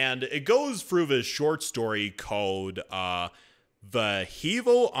 Okay. And it goes through this short story called The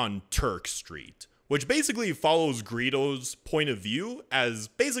Hevel on Turk Street, which basically follows Greedo's point of view as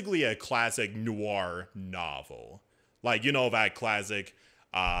basically a classic noir novel. Like, you know, that classic,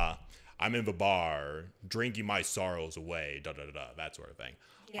 I'm in the bar, drinking my sorrows away, that sort of thing.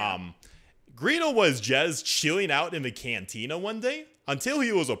 Yeah. Greedo was just chilling out in the cantina one day until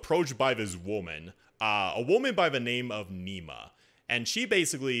he was approached by this woman, a woman by the name of Nima. And she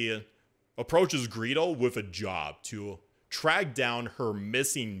basically approaches Greedo with a job to track down her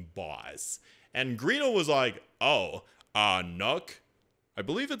missing boss. And Greedo was like, oh, Nook? I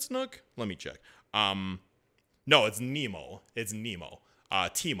believe it's Nook. Let me check. No, it's Nemo. It's Nemo.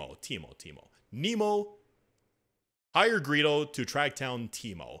 Timo. Nemo hired Greedo to track down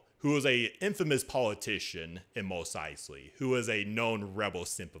Timo, who was a infamous politician in Mos Eisley, who was a known rebel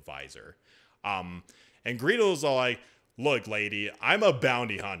sympathizer. And Greedo's all like, look, lady, I'm a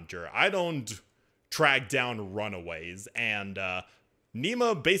bounty hunter. I don't track down runaways. And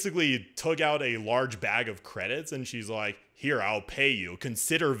Nima basically took out a large bag of credits, and she's like, here, I'll pay you.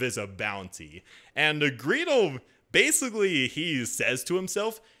 Consider this a bounty. And Greedo, basically, he says to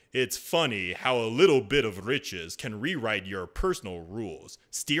himself, it's funny how a little bit of riches can rewrite your personal rules.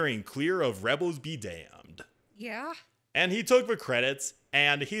 Steering clear of rebels be damned. Yeah. And he took the credits,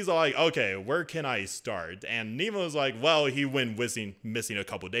 and he's like, okay, where can I start? And Nima was like, well, he went missing a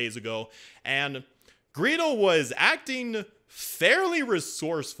couple days ago. And Greedo was acting fairly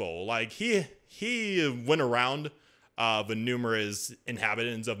resourceful. Like, he went around the numerous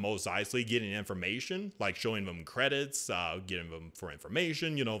inhabitants of Mos Eisley getting information, like showing them credits, getting them for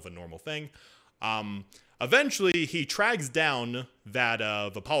information, you know, the normal thing. eventually, he tracks down that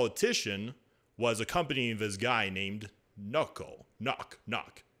the politician was accompanying this guy named Knock,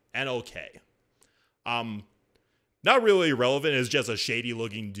 N-O-K. Not really relevant. It's just a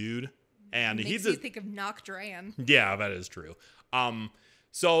shady-looking dude. And Makes you think of Knock Dran. Yeah, that is true.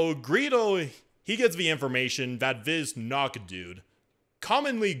 So Greedo, he gets the information that this Knock dude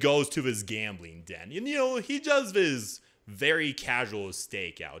commonly goes to his gambling den. And, he does this very casual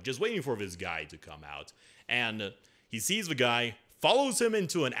stakeout, just waiting for this guy to come out. And he sees the guy, follows him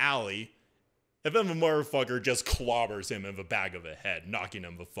into an alley, and then the motherfucker just clobbers him in the back of the head, knocking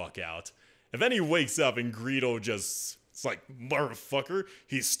him the fuck out. And then he wakes up and Greedo just, it's like, motherfucker,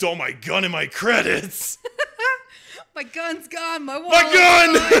 he stole my gun and my credits. My gun's gone, my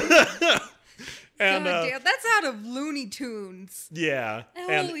gun! And, God damn, that's out of Looney Tunes. Yeah.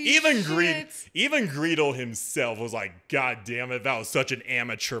 Holy and shit. even Greedo himself was like, God damn it, that was such an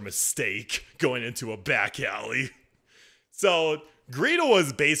amateur mistake going into a back alley. So Greedo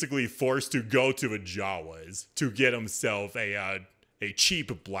was basically forced to go to the Jawas to get himself a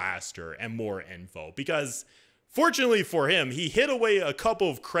cheap blaster and more info. Because fortunately for him, he hid away a couple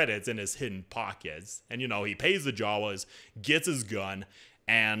of credits in his hidden pockets. And, he pays the Jawas, gets his gun,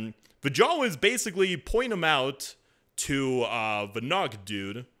 and the Jawas basically point him out to the Nog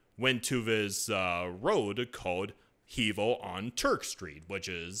dude went to this road called Hevel on Turk Street, which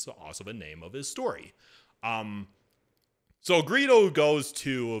is also the name of his story. So Greedo goes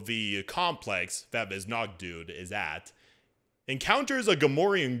to the complex that this Nog dude is at, encounters a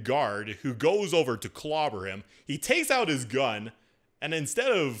Gamorrean guard who goes over to clobber him. He takes out his gun, and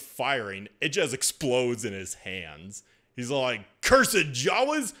instead of firing, it just explodes in his hands. He's like, cursed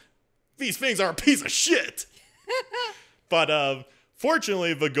Jawas! These things are a piece of shit! But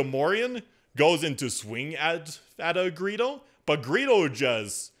fortunately, the Gamorrean goes into swing at Greedo, but Greedo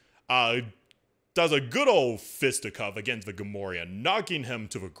just does a good old fisticuff against the Gamorrean, knocking him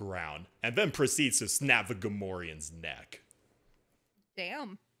to the ground, and then proceeds to snap the Gamorrean's neck.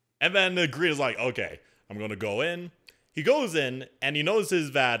 Damn. And then Greedo's like, okay, I'm gonna go in. He goes in, and he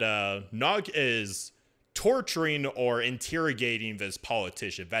notices that Nog is torturing or interrogating this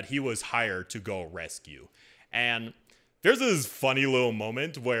politician that he was hired to go rescue. And there's this funny little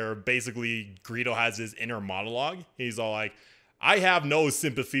moment where basically Greedo has his inner monologue. He's all like, I have no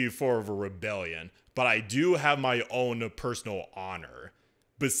sympathy for the rebellion, but I do have my own personal honor.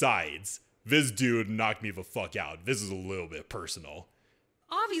 Besides, this dude knocked me the fuck out. This is a little bit personal.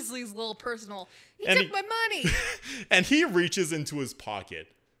 Obviously, it's a little personal. He took my money. And he reaches into his pocket,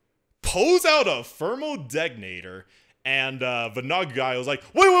 pulls out a thermal detonator, and the Nog guy was like,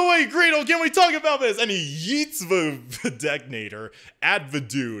 wait, Greedo, can we talk about this? And he yeets the detonator at the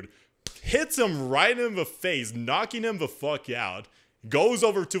dude, hits him right in the face, knocking him the fuck out, goes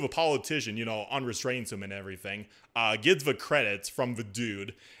over to the politician, unrestrains him and everything, gets the credits from the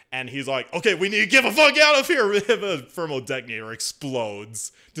dude, and he's like, okay, we need to get the fuck out of here. The thermal detonator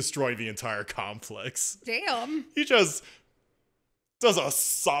explodes, destroying the entire complex. Damn. He just does a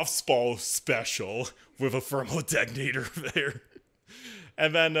softball special with a thermal detonator there.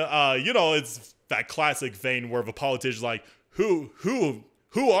 And then, it's that classic thing where the politician's like, who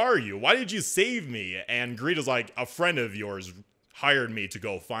are you? Why did you save me? And Greedo's like, a friend of yours hired me to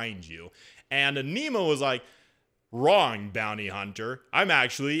go find you. And Nemo was like, wrong, bounty hunter. I'm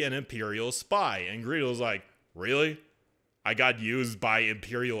actually an Imperial spy. And Greedo's like, really? I got used by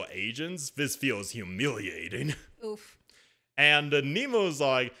Imperial agents? This feels humiliating. Oof. And Nemo's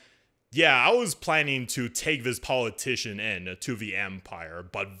like, yeah, I was planning to take this politician in to the Empire,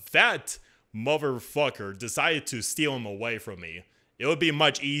 but that motherfucker decided to steal him away from me. It would be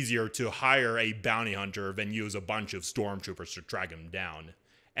much easier to hire a bounty hunter than use a bunch of stormtroopers to track him down.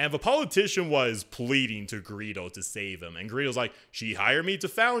 And the politician was pleading to Greedo to save him. And Greedo's like, she hired me to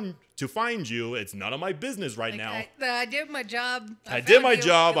find you. It's none of my business right now. I did my job. I did my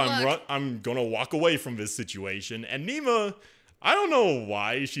job. I'm going to walk away from this situation. And Nima, I don't know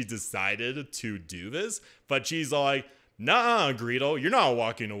why she decided to do this, but she's like, nah, Greedo, you're not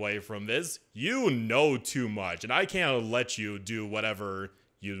walking away from this. You know too much, and I can't let you do whatever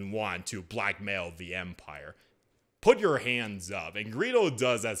you want to blackmail the Empire. Put your hands up. And Greedo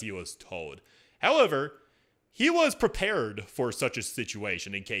does as he was told. However, he was prepared for such a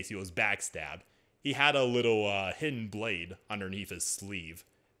situation in case he was backstabbed. He had a little hidden blade underneath his sleeve,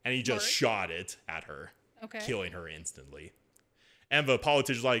 and he just shot it at her, killing her instantly. And the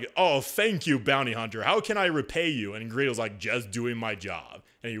politician's like, oh, thank you, bounty hunter. How can I repay you? And Greedo's like, just doing my job.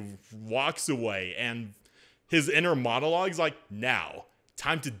 And he walks away, and his inner monologue's like, now,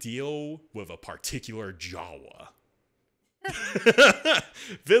 time to deal with a particular Jawa.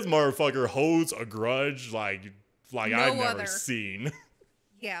 This motherfucker holds a grudge like No I've never other. seen.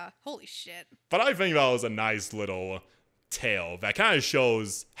 Yeah, holy shit. But I think that was a nice little tale that kind of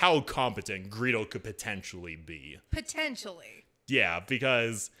shows how competent Greedo could potentially be. Potentially. Yeah,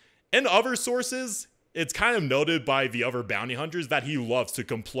 because in other sources, it's kind of noted by the other bounty hunters that he loves to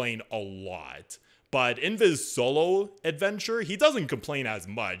complain a lot. But in this solo adventure, he doesn't complain as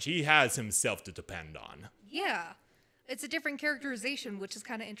much. He has himself to depend on. Yeah. It's a different characterization, which is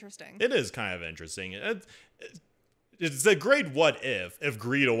kind of interesting. It is kind of interesting. It's a great what if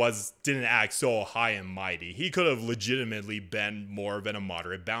Greedo didn't act so high and mighty. He could have legitimately been more than a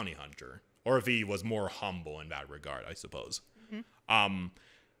moderate bounty hunter. Or if he was more humble in that regard, I suppose. Mm-hmm.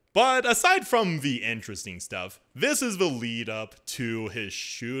 But aside from the interesting stuff, this is the lead up to his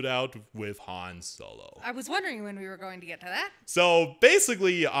shootout with Han Solo. I was wondering when we were going to get to that. So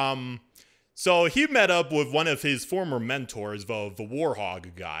basically, so he met up with one of his former mentors, the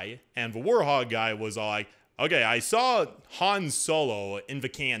Warhog guy, and the Warhog guy was all like, okay, I saw Han Solo in the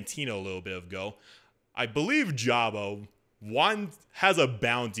cantina a little bit ago. I believe Jabba has a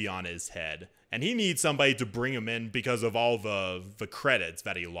bounty on his head, and he needs somebody to bring him in because of all the credits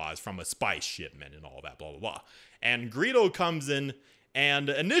that he lost from a spice shipment and all that, blah, blah, blah. And Greedo comes in, and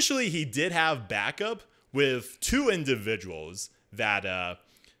initially he did have backup with two individuals that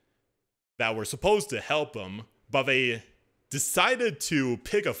were supposed to help him, but they decided to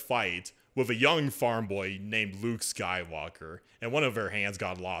pick a fight with a young farm boy named Luke Skywalker, and one of their hands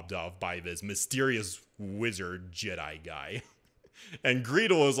got lopped off by this mysterious wizard Jedi guy. And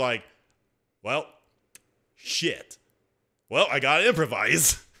Greedo was like, well, shit. Well, I gotta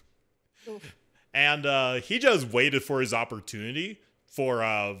improvise. Oof. And he just waited for his opportunity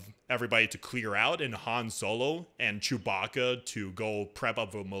for everybody to clear out, and Han Solo and Chewbacca to go prep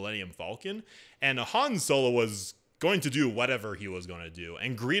up the Millennium Falcon. And Han Solo was going to do whatever he was going to do.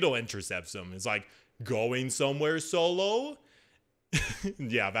 And Greedo intercepts him. It's like, going somewhere, Solo?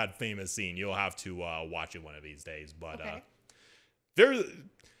 Yeah, that famous scene. You'll have to watch it one of these days. But Okay.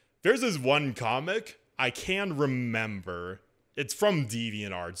 there's this one comic I can remember. It's from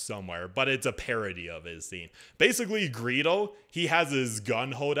DeviantArt somewhere, but it's a parody of his scene. Basically, Greedo, he has his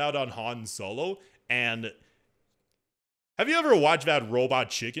gun holdout on Han Solo, and have you ever watched that Robot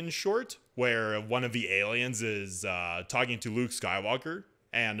Chicken short where one of the aliens is talking to Luke Skywalker?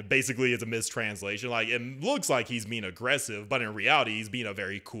 And basically it's a mistranslation. Like, it looks like he's being aggressive, but in reality, he's being a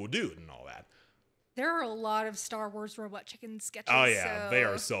very cool dude and all that. There are a lot of Star Wars Robot Chicken sketches. Oh yeah, they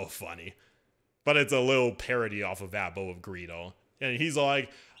are so funny. But it's a little parody off of that, but with Greedo. And he's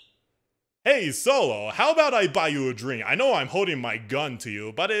like, hey, Solo, how about I buy you a drink? I know I'm holding my gun to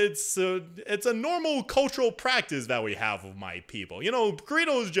you, but it's a normal cultural practice that we have with my people. You know,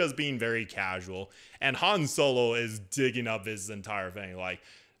 Greedo's just being very casual, and Han Solo is digging up this entire thing. Like,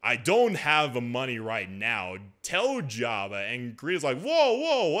 I don't have the money right now. Tell Jabba. And Greedo's like,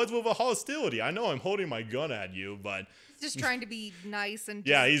 whoa, what's with the hostility? I know I'm holding my gun at you, but... Just trying to be nice and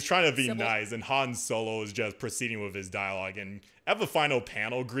yeah, he's trying to be civil. nice, and Han Solo is just proceeding with his dialogue. And at the final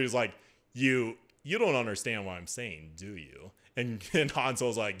panel, Greedo's like, you don't understand what I'm saying, do you? And Han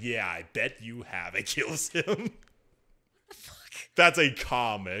Solo's like, yeah, I bet you have. It kills him. What the fuck? That's a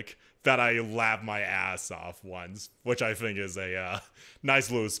comic that I laughed my ass off once, which I think is a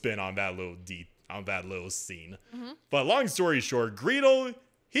nice little spin on that little scene. Mm-hmm. But long story short, Greedo,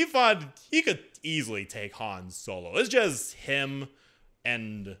 he thought he could easily take Han Solo. It's just him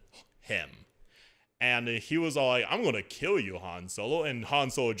and him. And he was all like, I'm going to kill you, Han Solo. And Han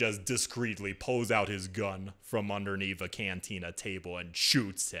Solo just discreetly pulls out his gun from underneath a cantina table and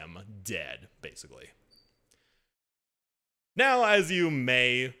shoots him dead, basically. Now, as you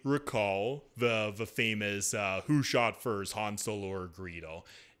may recall, the famous who shot first, Han Solo or Greedo.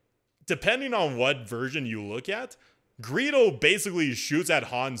 Depending on what version you look at, Greedo basically shoots at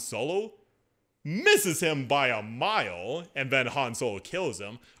Han Solo, misses him by a mile, and then Han Solo kills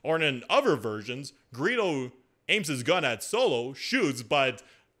him. Or in other versions, Greedo aims his gun at Solo, shoots, but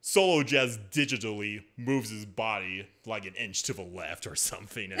Solo just digitally moves his body like an inch to the left or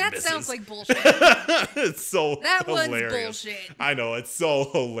something and That misses. sounds like bullshit. It's so That hilarious. one's bullshit. I know, it's so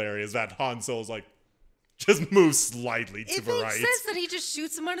hilarious that Han Solo's like, just moves slightly to It the makes right. sense that he just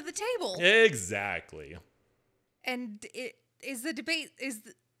shoots him under the table. Exactly. And is the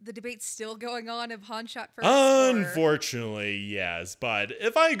debate still going on if Han shot first? Or? Unfortunately, yes. But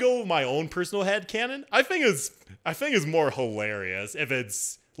if I go with my own personal headcanon, I think it's more hilarious if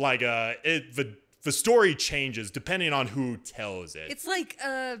it's like the story changes depending on who tells it. It's like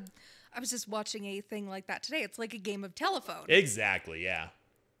I was just watching a thing like that today. It's like a game of telephone. Exactly, yeah.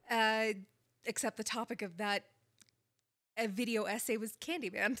 Except the topic of that a video essay was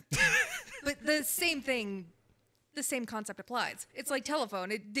Candyman. But the same thing, the same concept applies. It's like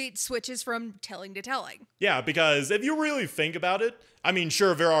telephone. It switches from telling to telling. Yeah, because if you really think about it, I mean,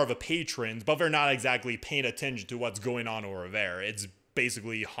 sure, there are the patrons, but they're not exactly paying attention to what's going on over there. It's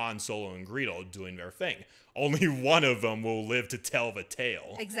basically Han Solo and Greedo doing their thing. Only one of them will live to tell the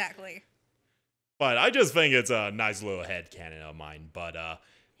tale. Exactly. But I just think it's a nice little headcanon of mine. But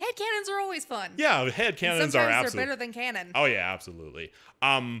headcanons are always fun. Yeah, headcanons are absolutely. Sometimes they're better than canon. Oh yeah, absolutely.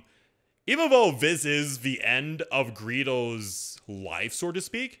 Even though this is the end of Greedo's life, so to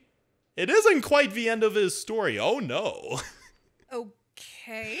speak, it isn't quite the end of his story. Oh no.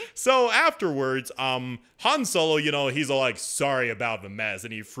 Okay. So afterwards, Han Solo, you know, he's all like sorry about the mess,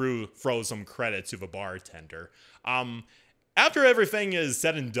 and he throws some credit to the bartender. After everything is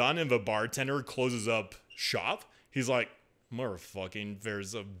said and done, and the bartender closes up shop, he's like, motherfucking,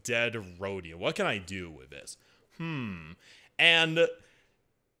 there's a dead roadie. What can I do with this? And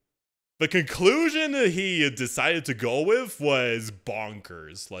the conclusion he decided to go with was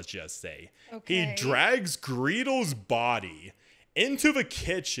bonkers, let's just say. Okay. He drags Greedo's body into the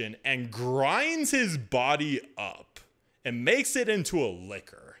kitchen and grinds his body up and makes it into a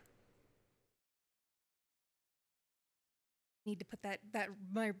liquor. Need to put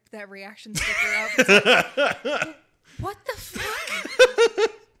that reaction sticker up. What the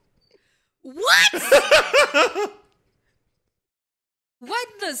fuck? What? What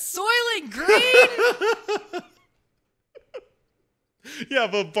the Soylent Green? Yeah,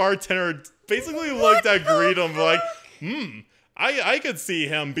 the bartender basically looked at Greedo and like, I could see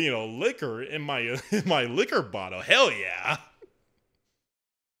him being a liquor in my liquor bottle. Hell yeah.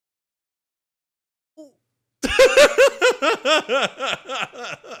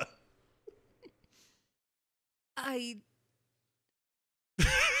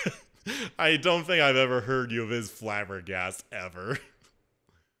 I don't think I've ever heard you of his flabbergast ever.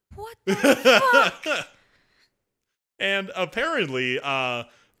 What the fuck? And apparently, the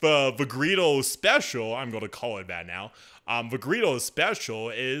Greedo special, I'm going to call it that now. The Greedo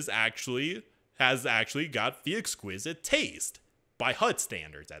special has actually got the exquisite taste by Hut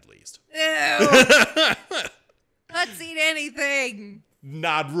standards, at least. Ew. Let's eat anything.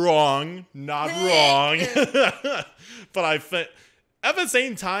 Not wrong. But I think at the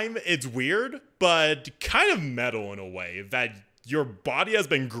same time, it's weird, but kind of metal in a way that your body has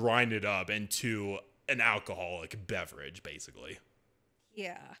been grinded up into an alcoholic beverage, basically.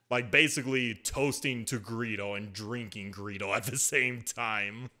 Yeah. Like basically toasting to Greedo and drinking Greedo at the same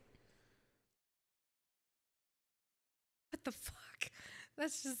time. What the fuck?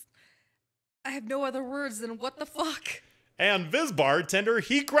 That's just... I have no other words than what the fuck. And this bartender,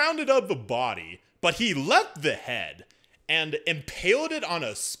 he grounded up the body, but he left the head and impaled it on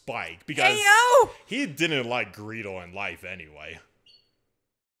a spike because he didn't like Greedo in life anyway.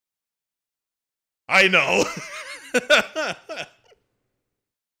 I know.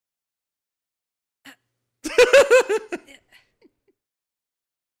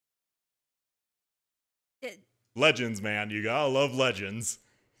 Legends, man. You gotta love Legends.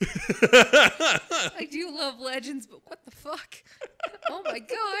 I do love Legends, but what the fuck? Oh my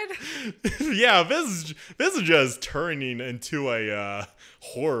god. Yeah, this is just turning into a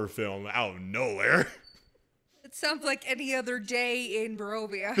horror film out of nowhere. It sounds like any other day in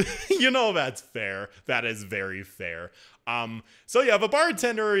Barovia. You know, that's fair. That is very fair. So yeah, the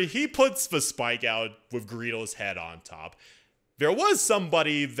bartender, he puts the spike out with Greedo's head on top. There was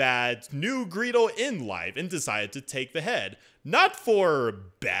somebody that knew Greedo in life and decided to take the head. Not for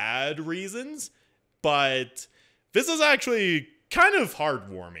bad reasons, but this is actually kind of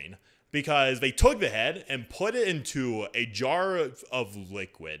heartwarming because they took the head and put it into a jar of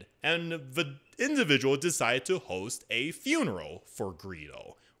liquid, and the individual decided to host a funeral for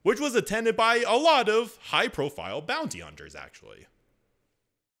Greedo, which was attended by a lot of high-profile bounty hunters, actually.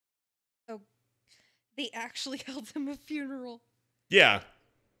 Oh, they actually held him a funeral. Yeah.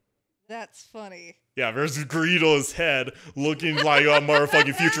 That's funny. Yeah, there's Greedo's head looking like a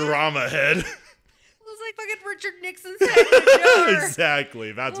motherfucking Futurama head. It was like fucking Richard Nixon's head in the jar.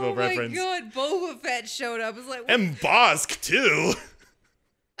 Exactly, that's what reference. Oh my god, Boba Fett showed up. It was like, what? And Bosk, too.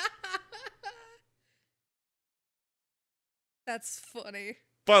 That's funny.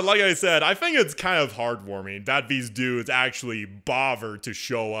 But like I said, I think it's kind of heartwarming that these dudes actually bothered to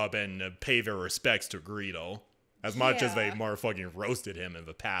show up and pay their respects to Greedo. As much as they motherfucking roasted him in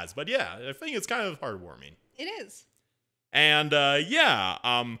the past. But yeah, I think it's kind of heartwarming. It is. And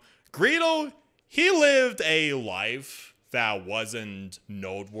Greedo, he lived a life that wasn't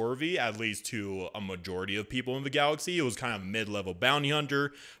noteworthy, at least to a majority of people in the galaxy. It was kind of a mid-level bounty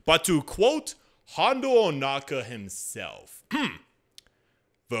hunter. But to quote Hondo Onaka himself.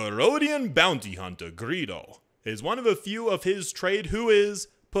 The Rhodian bounty hunter Greedo is one of a few of his trade who is,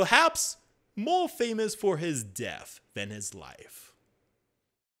 perhaps, more famous for his death than his life.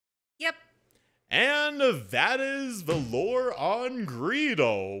 Yep. And that is the lore on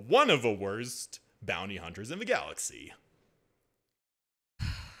Greedo, one of the worst bounty hunters in the galaxy.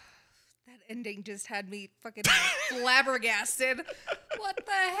 That ending just had me fucking flabbergasted. What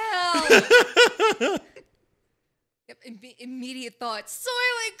the hell? Yep, immediate thoughts.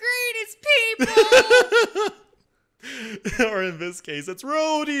 Soylent Green is people! Or in this case, it's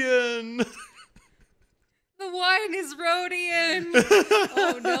Rhodian. The wine is Rhodian.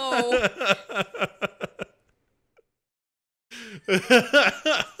 Oh no.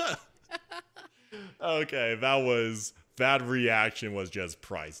 Okay, that reaction was just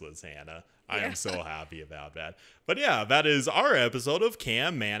priceless, Hannah. I am so happy about that. But yeah, that is our episode of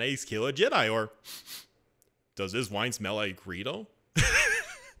Can Mayonnaise Kill a Jedi? Or does this wine smell like Greedo?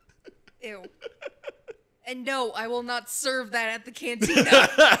 Ew. And no, I will not serve that at the cantina.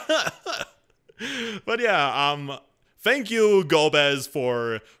 But yeah, thank you, Gomez,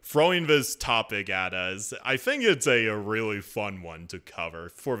 for throwing this topic at us. I think it's a really fun one to cover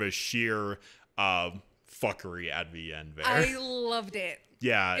for the sheer fuckery at the end there. I loved it.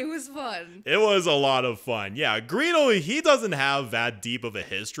 Yeah. It was fun. It was a lot of fun. Yeah, Greedo, he doesn't have that deep of a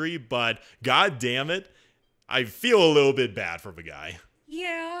history, but god damn it, I feel a little bit bad for the guy.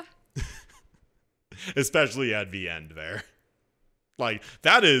 Yeah. Especially at the end there. Like,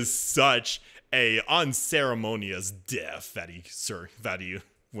 that is such a unceremonious death that he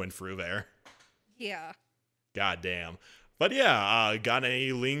went through there. Yeah. God damn. But yeah, got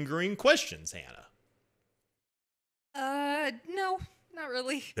any lingering questions, Hannah? No, not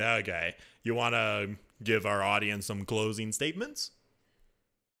really. Okay. You want to give our audience some closing statements?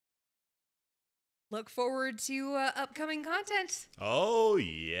 Look forward to upcoming content. Oh,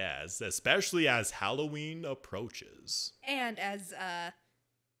 yes. Especially as Halloween approaches. And as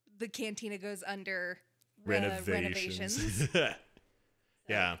the cantina goes under Renovations.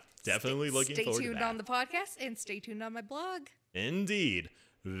 Yeah, definitely looking forward to that. Stay tuned on the podcast and stay tuned on my blog. Indeed.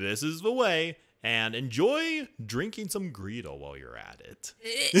 This is the way. And enjoy drinking some Greedo while you're at it.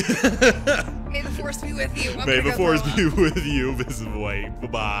 May the force be with you. May the force be with you. This is the way.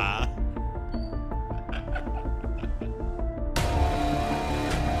 Bye-bye.